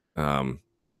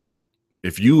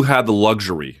 If you had the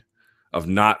luxury of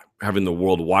not having the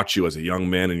world watch you as a young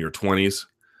man in your 20s,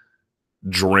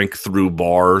 drink through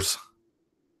bars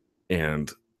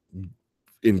and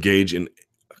engage in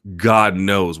God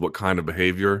knows what kind of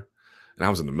behavior. And I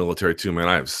was in the military too, man.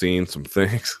 I have seen some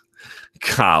things.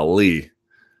 Golly.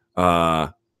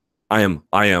 I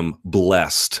am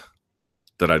blessed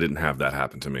that I didn't have that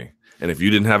happen to me. And if you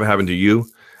didn't have it happen to you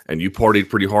and you partied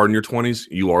pretty hard in your 20s,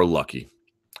 you are lucky.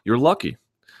 You're lucky.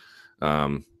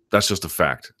 That's just a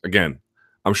fact. Again,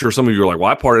 I'm sure some of you are like, well,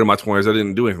 I partied in my 20s. I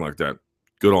didn't do anything like that.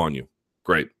 Good on you.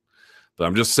 Great. But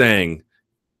I'm just saying,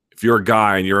 if you're a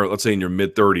guy and you're, let's say in your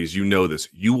mid 30s, you know this,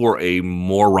 you were a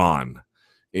moron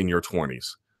in your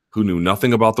 20s who knew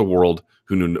nothing about the world,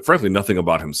 who knew, frankly, nothing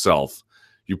about himself.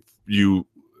 You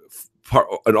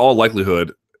in all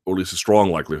likelihood, or at least a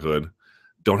strong likelihood,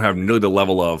 don't have nearly the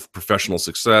level of professional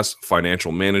success,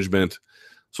 financial management,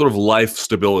 sort of life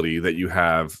stability that you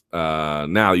have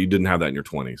now. You didn't have that in your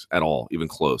 20s at all, even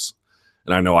close.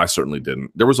 And I know I certainly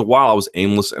didn't. There was a while I was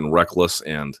aimless and reckless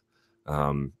and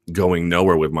going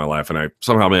nowhere with my life, and I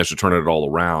somehow managed to turn it all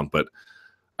around. But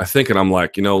I think, and I'm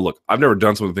like, look, I've never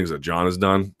done some of the things that Jon has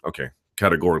done. Okay,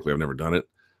 categorically, I've never done it.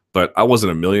 But I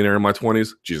wasn't a millionaire in my 20s.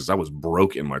 Jesus, I was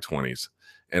broke in my 20s.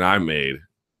 And I made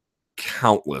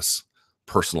countless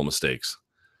personal mistakes.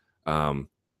 But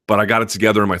I got it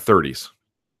together in my 30s,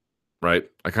 right?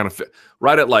 I kind of fit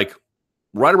right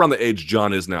around the age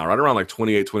Jon is now, right around like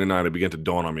 28, 29, it began to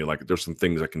dawn on me like there's some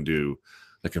things I can do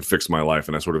that can fix my life.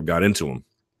 And I sort of got into them.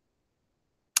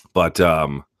 But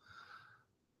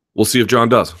we'll see if Jon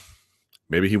does.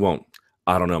 Maybe he won't.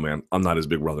 I don't know, man. I'm not his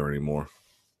big brother anymore.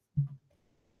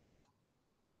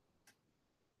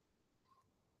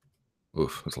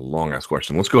 Oof, that's a long-ass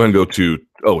question. Let's go ahead and go to,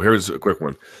 here's a quick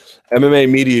one. MMA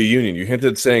Media Union. You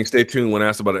hinted saying stay tuned when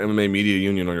asked about an MMA Media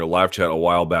Union on your live chat a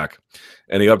while back.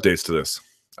 Any updates to this?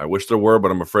 I wish there were,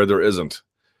 but I'm afraid there isn't.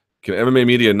 Can MMA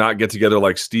Media not get together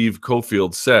like Steve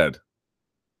Cofield said?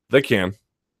 They can.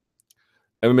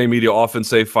 MMA media often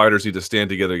say fighters need to stand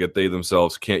together, yet they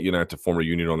themselves can't unite to form a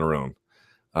union on their own.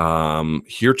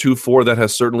 Heretofore, that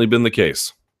has certainly been the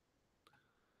case.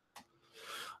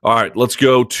 All right, let's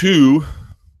go to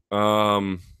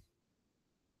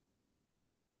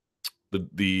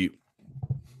the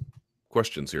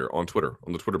questions here on Twitter,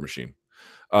 on the Twitter machine.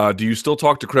 Do you still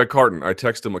talk to Craig Carton? I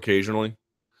text him occasionally.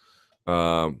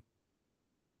 As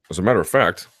a matter of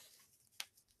fact,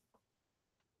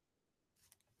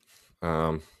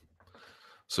 so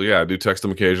yeah, I do text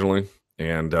him occasionally,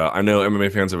 and I know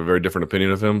MMA fans have a very different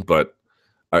opinion of him, but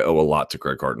I owe a lot to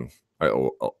Craig Carton. I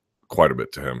owe quite a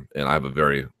bit to him, and I have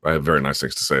very nice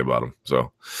things to say about him.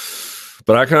 So,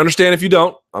 but I can understand if you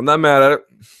don't. I'm not mad at it.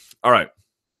 All right.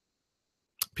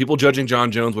 People judging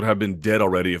Jon Jones would have been dead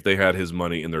already if they had his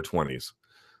money in their 20s.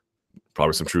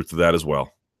 Probably some truth to that as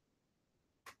well.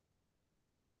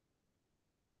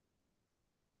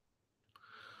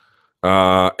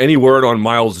 Any word on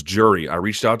Miles' jury? I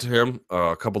reached out to him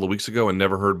a couple of weeks ago and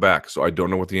never heard back, so I don't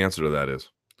know what the answer to that is.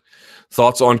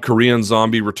 Thoughts on Korean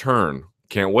Zombie return?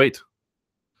 Can't wait.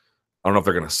 I don't know if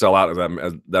they're going to sell out of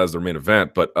that as their main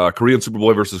event, but Korean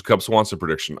Superboy versus Cub Swanson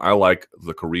prediction. I like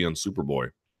the Korean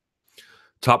Superboy.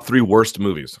 Top 3 worst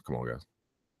movies. Come on,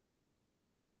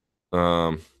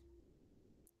 guys.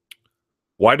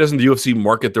 Why doesn't the UFC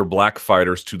market their black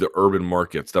fighters to the urban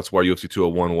markets? That's why UFC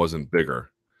 201 wasn't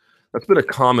bigger. That's been a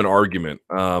common argument.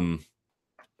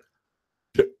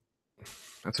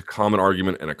 That's a common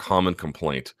argument and a common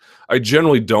complaint. I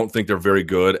generally don't think they're very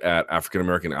good at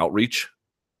African-American outreach.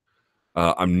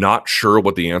 I'm not sure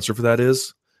what the answer for that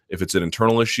is. If it's an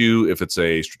internal issue, if it's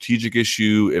a strategic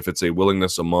issue, if it's a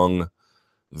willingness among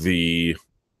the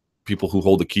people who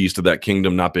hold the keys to that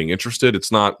kingdom not being interested,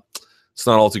 it's not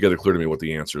altogether clear to me what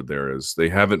the answer there is. They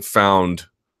haven't found,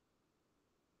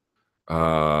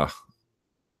 to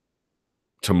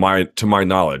my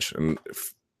knowledge, and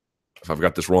if I've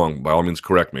got this wrong, by all means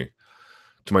correct me.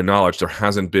 To my knowledge, there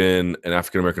hasn't been an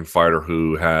African-American fighter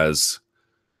who has,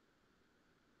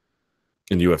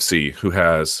 in UFC, who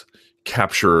has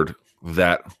captured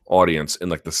that audience in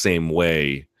like the same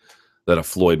way that a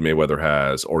Floyd Mayweather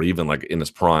has, or even like in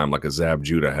his prime, like a Zab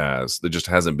Judah has. There just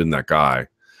hasn't been that guy.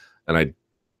 And I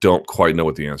don't quite know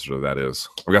what the answer to that is.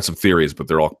 I've got some theories, but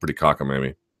they're all pretty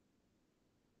cockamamie.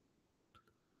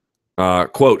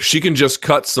 Quote, she can just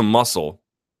cut some muscle,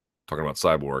 talking about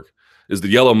Cyborg, is the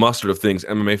yellow mustard of things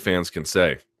MMA fans can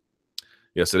say.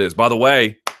 Yes, it is. By the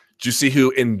way, did you see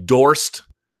who endorsed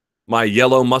my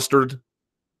yellow mustard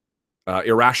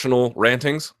irrational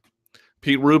rantings?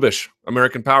 Pete Rubish,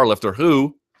 American powerlifter,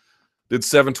 who did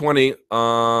 720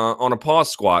 on a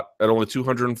pause squat at only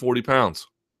 240 pounds.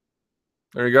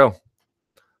 There you go.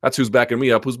 That's who's backing me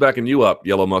up. Who's backing you up,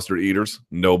 yellow mustard eaters?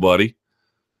 Nobody.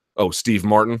 Oh, Steve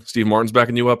Martin. Steve Martin's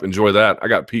backing you up. Enjoy that. I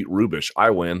got Pete Rubish.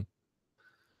 I win.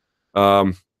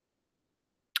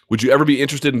 Would you ever be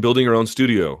interested in building your own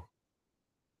studio?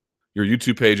 Your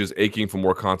YouTube page is aching for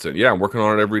more content. Yeah, I'm working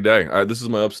on it every day. This is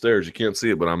my upstairs. You can't see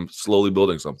it, but I'm slowly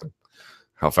building something.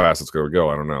 How fast it's going to go,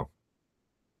 I don't know.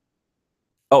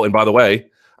 Oh, and by the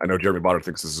way, I know Jeremy Botter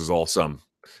thinks this is all some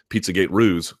Pizzagate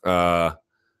ruse.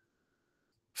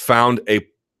 Found a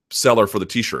seller for the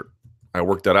T-shirt. I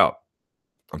worked that out.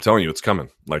 I'm telling you, it's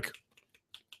coming, like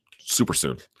super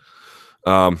soon.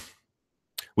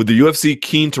 With the UFC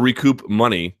keen to recoup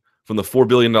money from the $4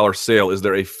 billion sale, is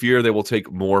there a fear they will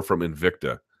take more from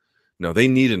Invicta? No, they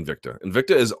need Invicta.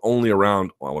 Invicta is only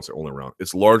around, well, I won't say only around.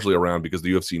 It's largely around because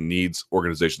the UFC needs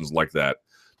organizations like that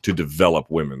to develop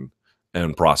women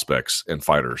and prospects and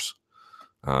fighters.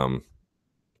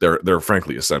 They're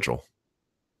frankly essential.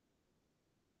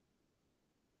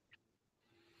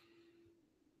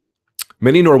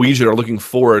 Many Norwegians are looking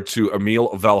forward to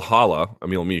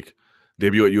Emil Meek,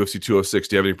 debut at UFC 206.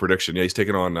 Do you have any prediction? Yeah, he's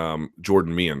taking on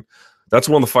Jordan Meehan. That's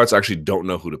one of the fights I actually don't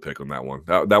know who to pick on that one.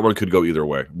 That one could go either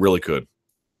way. Really could.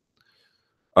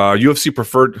 UFC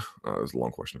preferred. That's a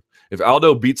long question. If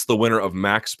Aldo beats the winner of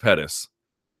Max Pettis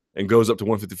and goes up to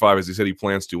 155 as he said he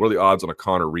plans to, what are the odds on a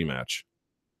Conor rematch?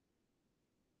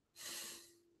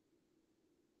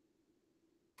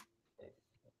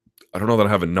 I don't know that I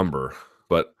have a number,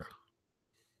 but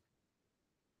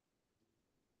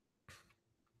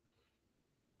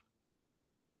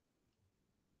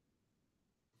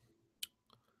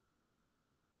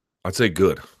I'd say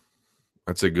good.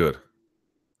 I'd say good.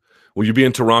 Will you be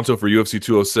in Toronto for UFC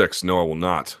 206? No, I will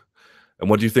not. And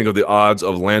what do you think of the odds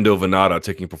of Lando Venata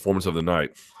taking performance of the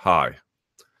night? High.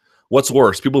 What's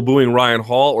worse, people booing Ryan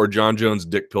Hall or Jon Jones'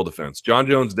 dick pill defense? Jon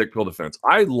Jones' dick pill defense.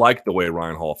 I like the way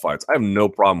Ryan Hall fights. I have no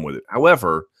problem with it.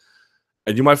 However,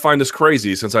 And you might find this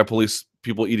crazy since I police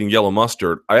people eating yellow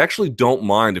mustard. I actually don't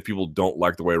mind if people don't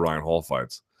like the way Ryan Hall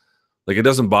fights. Like, it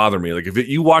doesn't bother me. Like, if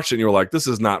you watch it and you're like, this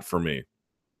is not for me.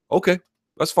 Okay,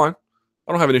 that's fine.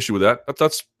 I don't have an issue with that.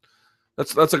 That's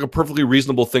like a perfectly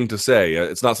reasonable thing to say.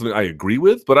 It's not something I agree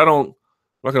with, but I'm not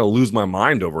going to lose my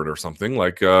mind over it or something.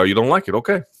 Like, you don't like it.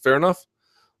 Okay, fair enough.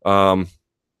 I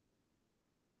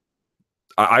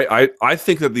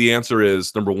think that the answer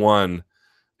is, number one,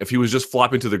 if he was just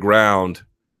flopping to the ground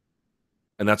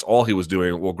and that's all he was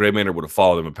doing, well, Gray Maynard would have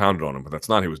followed him and pounded on him, but that's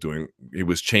not what he was doing. He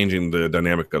was changing the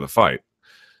dynamic of the fight,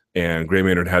 and Gray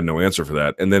Maynard had no answer for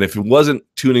that. And then if he wasn't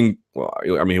tuning, well,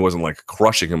 I mean, he wasn't like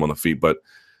crushing him on the feet, but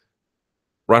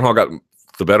Ryan Hall got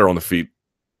the better on the feet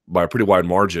by a pretty wide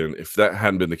margin. If that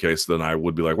hadn't been the case, then I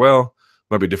would be like, well,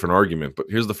 might be a different argument. But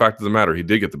here's the fact of the matter. He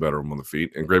did get the better of him on the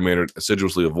feet, and Gray Maynard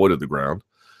assiduously avoided the ground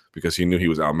because he knew he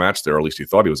was outmatched there, or at least he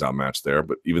thought he was outmatched there.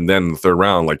 But even then, in the third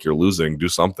round, like, you're losing, do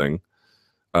something.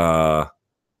 And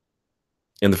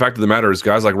the fact of the matter is,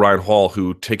 guys like Ryan Hall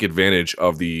who take advantage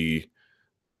of the,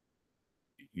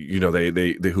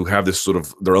 they who have this sort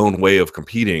of their own way of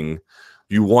competing,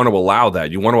 you want to allow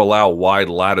that. You want to allow wide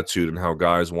latitude in how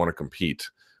guys want to compete.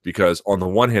 Because on the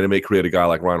one hand, it may create a guy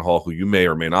like Ryan Hall who you may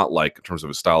or may not like in terms of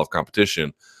his style of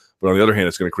competition. But on the other hand,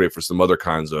 it's going to create for some other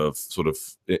kinds of sort of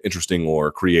interesting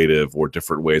or creative or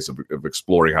different ways of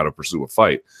exploring how to pursue a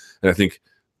fight. And I think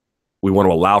we want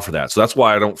to allow for that. So that's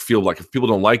why I don't feel like, if people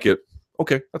don't like it,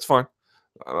 okay, that's fine.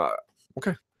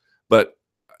 Okay. But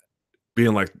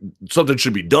being like, something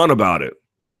should be done about it.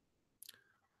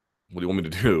 What do you want me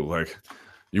to do? Like,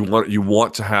 you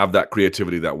want to have that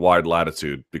creativity, that wide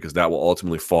latitude, because that will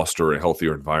ultimately foster a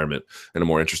healthier environment and a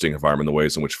more interesting environment in the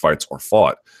ways in which fights are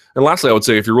fought. And lastly, I would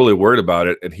say, if you're really worried about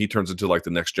it and he turns into like the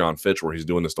next John Fitch where he's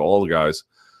doing this to all the guys,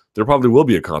 there probably will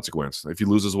be a consequence. If he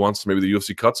loses once, maybe the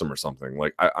UFC cuts him or something.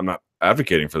 Like, I'm not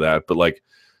advocating for that, but like,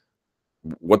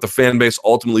 what the fan base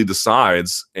ultimately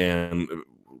decides and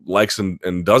likes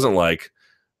and doesn't like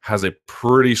has a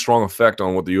pretty strong effect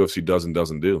on what the UFC does and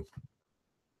doesn't do.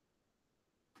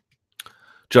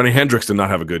 Johnny Hendricks did not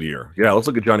have a good year. Yeah, let's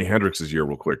look at Johnny Hendricks' year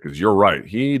real quick, because you're right.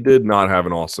 He did not have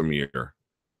an awesome year.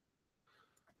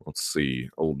 Let's see.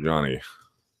 Old Johnny.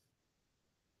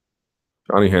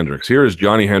 Johnny Hendricks. Here is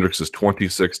Johnny Hendricks'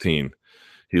 2016.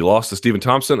 He lost to Stephen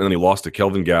Thompson, and then he lost to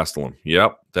Kelvin Gastelum.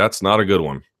 Yep, that's not a good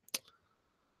one.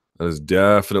 That is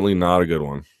definitely not a good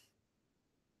one.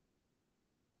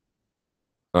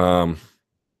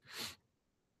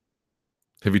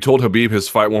 Have you told Khabib his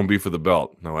fight won't be for the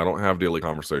belt? No, I don't have daily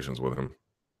conversations with him.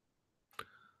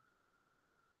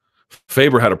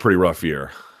 Faber had a pretty rough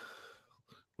year.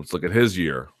 Let's look at his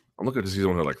year. I'm looking to see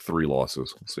someone who had like 3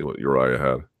 losses. Let's see what Uriah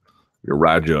had.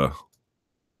 Uriah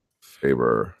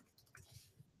Faber.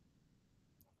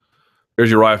 Here's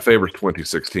Uriah Faber's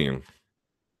 2016.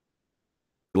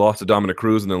 He lost to Dominic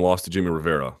Cruz and then lost to Jimmy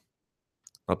Rivera.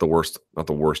 Not the worst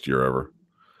year ever.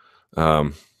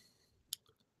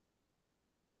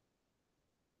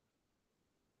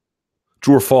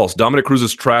 True or false? Dominic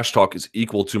Cruz's trash talk is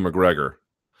equal to McGregor.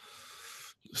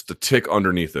 Just a tick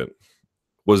underneath it.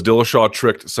 Was Dillashaw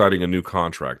tricked signing a new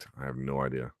contract? I have no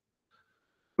idea.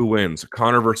 Who wins?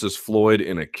 Conor versus Floyd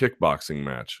in a kickboxing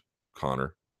match.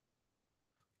 Conor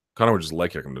would just leg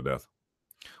kick him to death.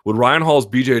 Would Ryan Hall's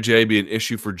BJJ be an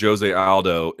issue for Jose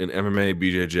Aldo in MMA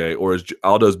BJJ, or is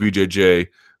Aldo's BJJ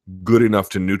good enough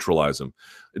to neutralize him?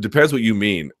 It depends what you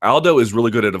mean. Aldo is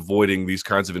really good at avoiding these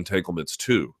kinds of entanglements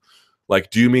too. Like,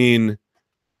 do you mean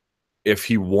if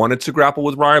he wanted to grapple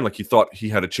with Ryan, like he thought he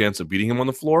had a chance of beating him on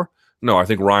the floor? No, I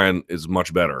think Ryan is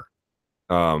much better.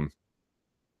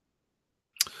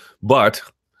 But,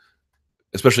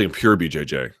 especially in pure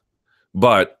BJJ.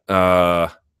 But in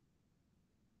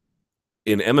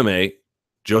MMA,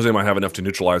 Jose might have enough to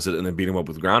neutralize it and then beat him up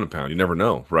with ground and pound. You never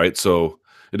know, right? So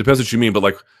it depends what you mean. But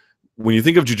like, when you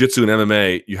think of jiu-jitsu and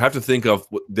MMA, you have to think of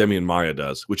what Demian Maia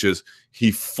does, which is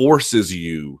he forces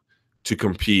you to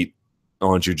compete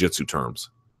on jiu-jitsu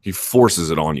terms. He forces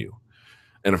it on you.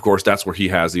 And of course, that's where he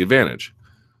has the advantage.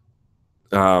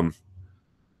 How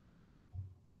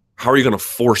are you going to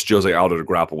force Jose Aldo to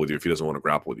grapple with you if he doesn't want to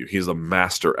grapple with you? He's a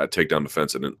master at takedown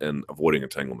defense and avoiding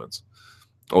entanglements.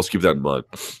 Let's keep that in mind.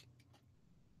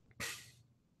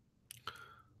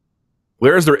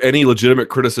 Where is there any legitimate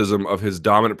criticism of his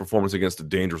dominant performance against a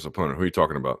dangerous opponent? Who are you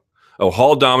talking about? Oh,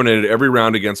 Hall dominated every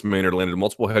round against Maynard, landed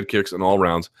multiple head kicks in all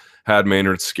rounds, had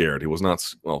Maynard scared. He was not,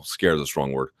 well, scared is a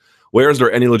strong word. Where is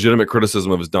there any legitimate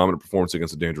criticism of his dominant performance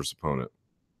against a dangerous opponent?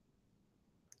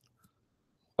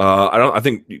 I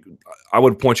think I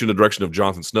would point you in the direction of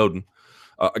Jonathan Snowden.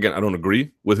 Again, I don't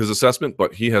agree with his assessment,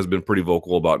 but he has been pretty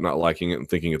vocal about not liking it and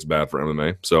thinking it's bad for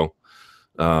MMA. So,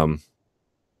 and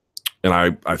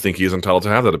I think he is entitled to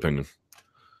have that opinion.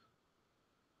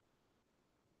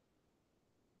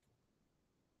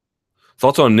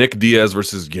 Thoughts on Nick Diaz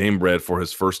versus Gamebred for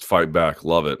his first fight back?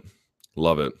 Love it.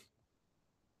 Love it.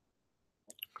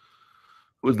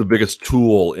 Who is the biggest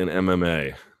tool in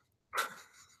MMA?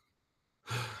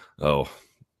 Oh,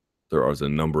 there are a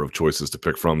number of choices to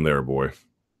pick from there, boy.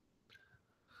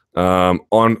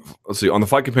 Let's see. On the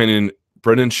Fight Companion,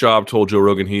 Brendan Schaub told Joe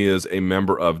Rogan he is a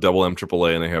member of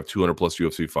MMAAA and they have 200 plus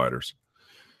UFC fighters.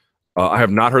 I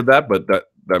have not heard that, but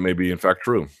that may be in fact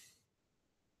true.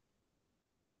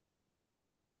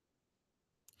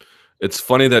 It's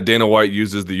funny that Dana White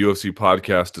uses the UFC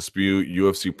podcast to spew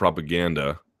UFC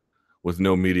propaganda with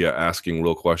no media asking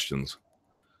real questions.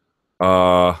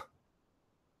 Well,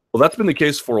 that's been the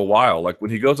case for a while. Like when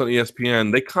he goes on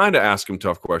ESPN, they kind of ask him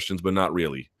tough questions, but not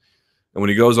really. And when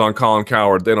he goes on Colin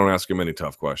Cowherd, they don't ask him any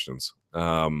tough questions.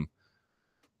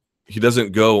 He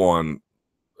doesn't go on,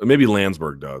 maybe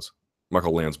Landsberg does,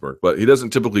 Michael Landsberg, but he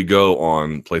doesn't typically go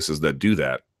on places that do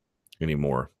that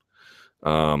anymore.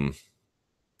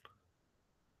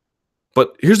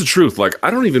 But here's the truth. Like,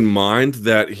 I don't even mind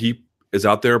that he is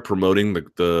out there promoting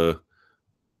the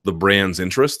brand's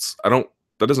interests. That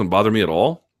doesn't bother me at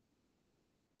all.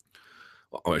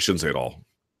 Oh, I shouldn't say it all.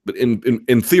 But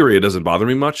in theory, it doesn't bother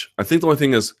me much. I think the only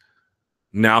thing is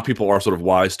now people are sort of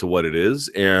wise to what it is,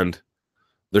 and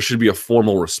there should be a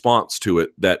formal response to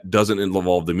it that doesn't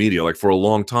involve the media. Like for a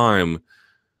long time,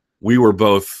 we were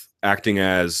both acting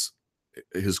as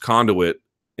his conduit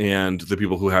and the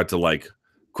people who had to like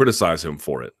criticize him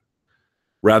for it,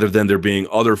 rather than there being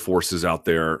other forces out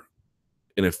there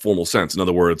in a formal sense. In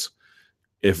other words,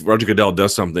 if Roger Goodell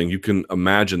does something, you can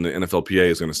imagine the NFLPA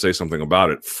is going to say something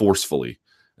about it forcefully,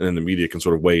 and then the media can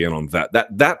sort of weigh in on that.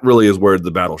 That really is where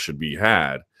the battle should be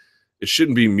had. It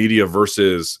shouldn't be media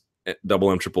versus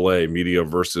MMAAA, media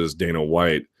versus Dana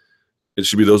White. It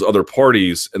should be those other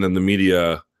parties, and then the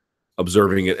media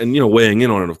observing it and weighing in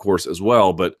on it, of course, as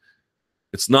well. But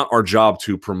it's not our job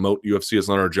to promote UFC. It's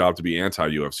not our job to be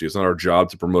anti-UFC. It's not our job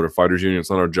to promote a fighters union.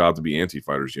 It's not our job to be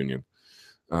anti-fighters union.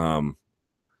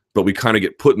 But we kind of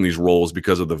get put in these roles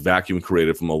because of the vacuum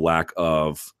created from a lack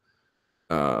of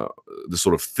the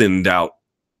sort of thinned out,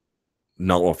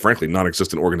 frankly,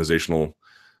 non-existent organizational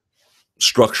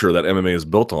structure that MMA is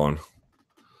built on.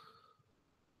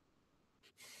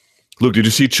 Luke, did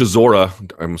you see Chisora?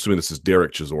 I'm assuming this is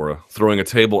Derek Chisora throwing a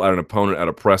table at an opponent at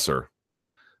a presser.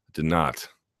 Did not.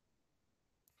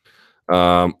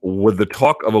 With the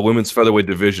talk of a women's featherweight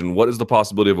division, what is the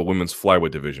possibility of a women's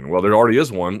flyweight division? Well, there already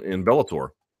is one in Bellator.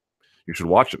 You should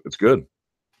watch it. It's good.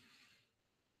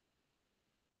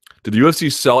 Did the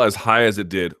UFC sell as high as it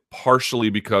did partially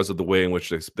because of the way in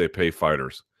which they pay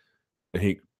fighters? And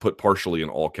he put partially in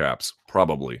all caps.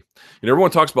 Probably. And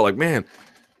everyone talks about like, man,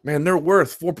 they're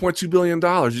worth $4.2 billion.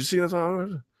 You see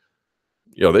that?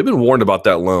 They've been warned about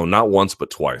that loan not once but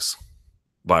twice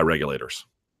by regulators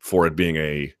for it being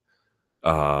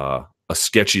a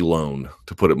sketchy loan,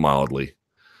 to put it mildly,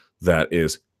 that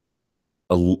is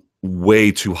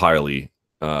way too highly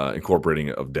incorporating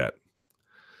of debt.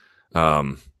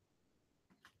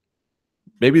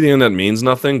 Maybe the internet means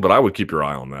nothing, but I would keep your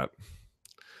eye on that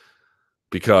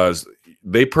because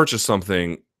they purchased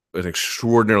something with an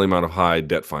extraordinary amount of high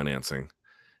debt financing,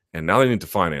 and now they need to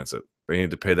finance it. They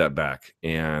need to pay that back,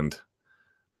 and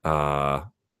that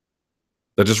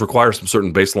just requires some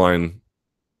certain baseline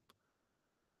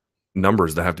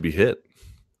numbers that have to be hit.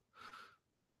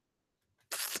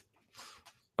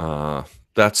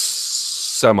 That's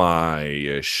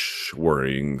semi-ish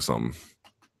worrying some.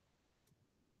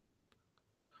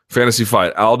 Fantasy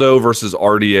fight. Aldo versus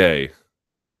RDA.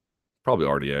 Probably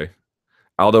RDA.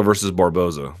 Aldo versus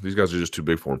Barboza. These guys are just too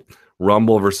big for him.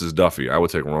 Rumble versus Duffy. I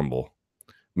would take Rumble.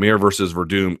 Mir versus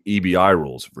Verdum. EBI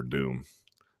rules. Verdum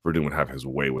would have his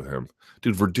way with him.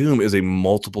 Dude, Verdum is a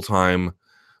multiple-time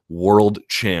world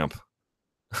champ.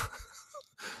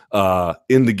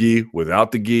 In the gi,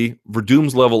 without the gi.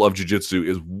 Verdum's level of jiu-jitsu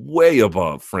is way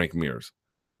above Frank Mir's.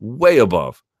 Way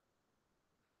above.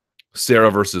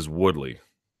 Sarah versus Woodley.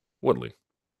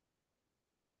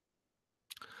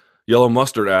 Yellow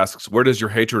Mustard asks, where does your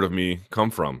hatred of me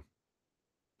come from?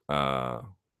 Not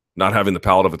having the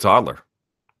palate of a toddler.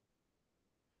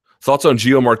 Thoughts on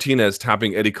Gio Martinez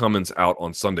tapping Eddie Cummins out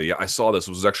on Sunday? Yeah, I saw this.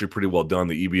 It was actually pretty well done.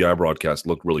 The EBI broadcast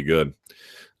looked really good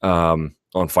on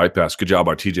Fight Pass. Good job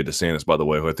by TJ DeSantis, by the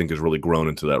way, who I think has really grown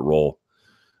into that role.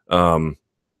 It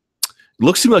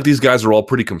looks to me like these guys are all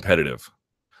pretty competitive.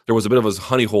 there was a bit of a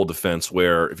honey hole defense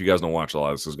where, if you guys don't watch a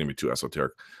lot, this is going to be too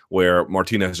esoteric, where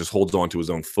Martinez just holds on to his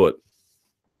own foot.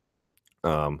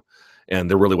 And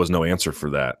there really was no answer for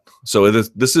that. So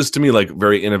this is, to me, like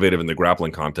very innovative in the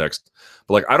grappling context.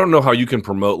 But like, I don't know how you can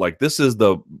promote like this is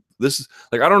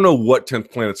like, I don't know what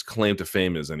 10th Planet's claim to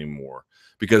fame is anymore,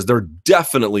 because they're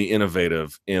definitely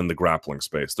innovative in the grappling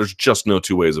space. There's just no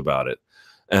two ways about it.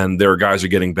 And their guys are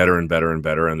getting better and better and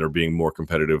better, and they're being more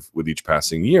competitive with each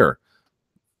passing year.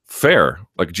 Fair.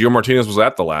 Like Gio Martinez was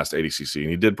at the last ADCC and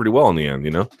he did pretty well in the end,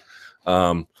 you know?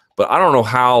 But I don't know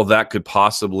how that could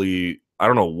possibly, I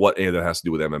don't know what any of that has to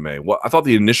do with MMA. What I thought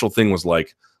the initial thing was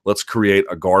like, let's create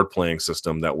a guard playing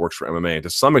system that works for MMA. And to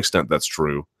some extent, that's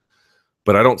true.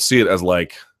 But I don't see it as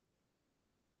like,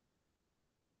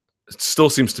 it still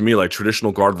seems to me like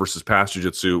traditional guard versus pass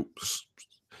jiu-jitsu,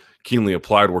 keenly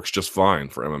applied, works just fine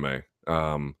for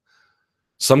MMA.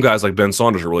 Some guys like Ben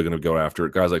Saunders are really going to go after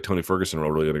it. Guys like Tony Ferguson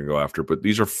are really going to go after it. But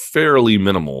these are fairly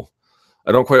minimal.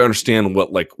 I don't quite understand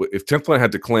what, like, if 10th Planet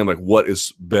had to claim, like, what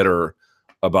is better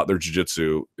about their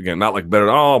jiu-jitsu. Again, not like better,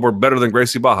 oh, we're better than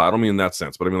Gracie Baja. I don't mean in that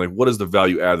sense. But I mean, like, what is the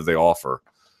value add that they offer?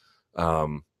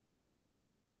 That's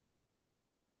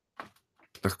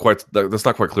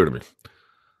not quite clear to me.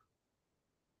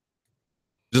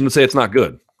 Doesn't say it's not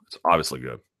good. It's obviously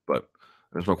good. But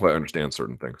I just don't quite understand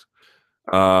certain things.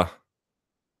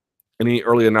 Any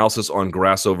early analysis on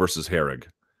Grasso versus Herrig?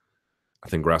 I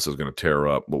think Grasso is going to tear her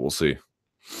up, but we'll see.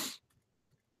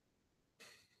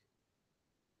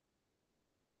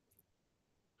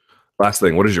 Last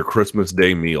thing, what is your Christmas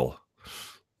Day meal?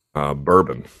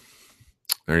 Bourbon.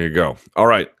 There you go. All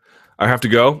right. I have to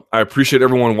go. I appreciate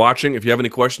everyone watching. If you have any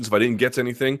questions, if I didn't get to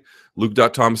anything,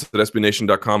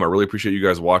 luke.thomas@sbnation.com. I really appreciate you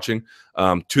guys watching.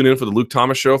 Tune in for the Luke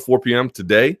Thomas Show, 4 p.m.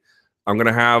 today. I'm going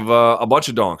to have a bunch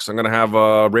of donks. I'm going to have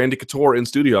Randy Couture in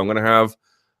studio. I'm going to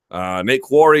have Nate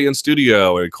Quarry in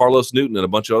studio, and Carlos Newton and a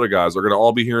bunch of other guys. They're going to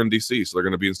all be here in DC, so they're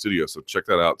going to be in studio. So check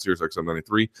that out,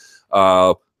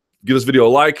 SiriusXM93. Give this video a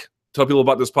like. Tell people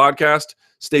about this podcast.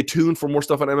 Stay tuned for more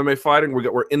stuff on MMA fighting.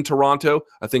 We're in Toronto.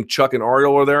 I think Chuck and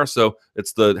Ariel are there, so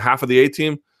it's the half of the A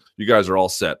team. You guys are all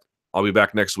set. I'll be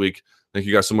back next week. Thank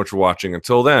you guys so much for watching.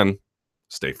 Until then,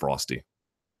 stay frosty.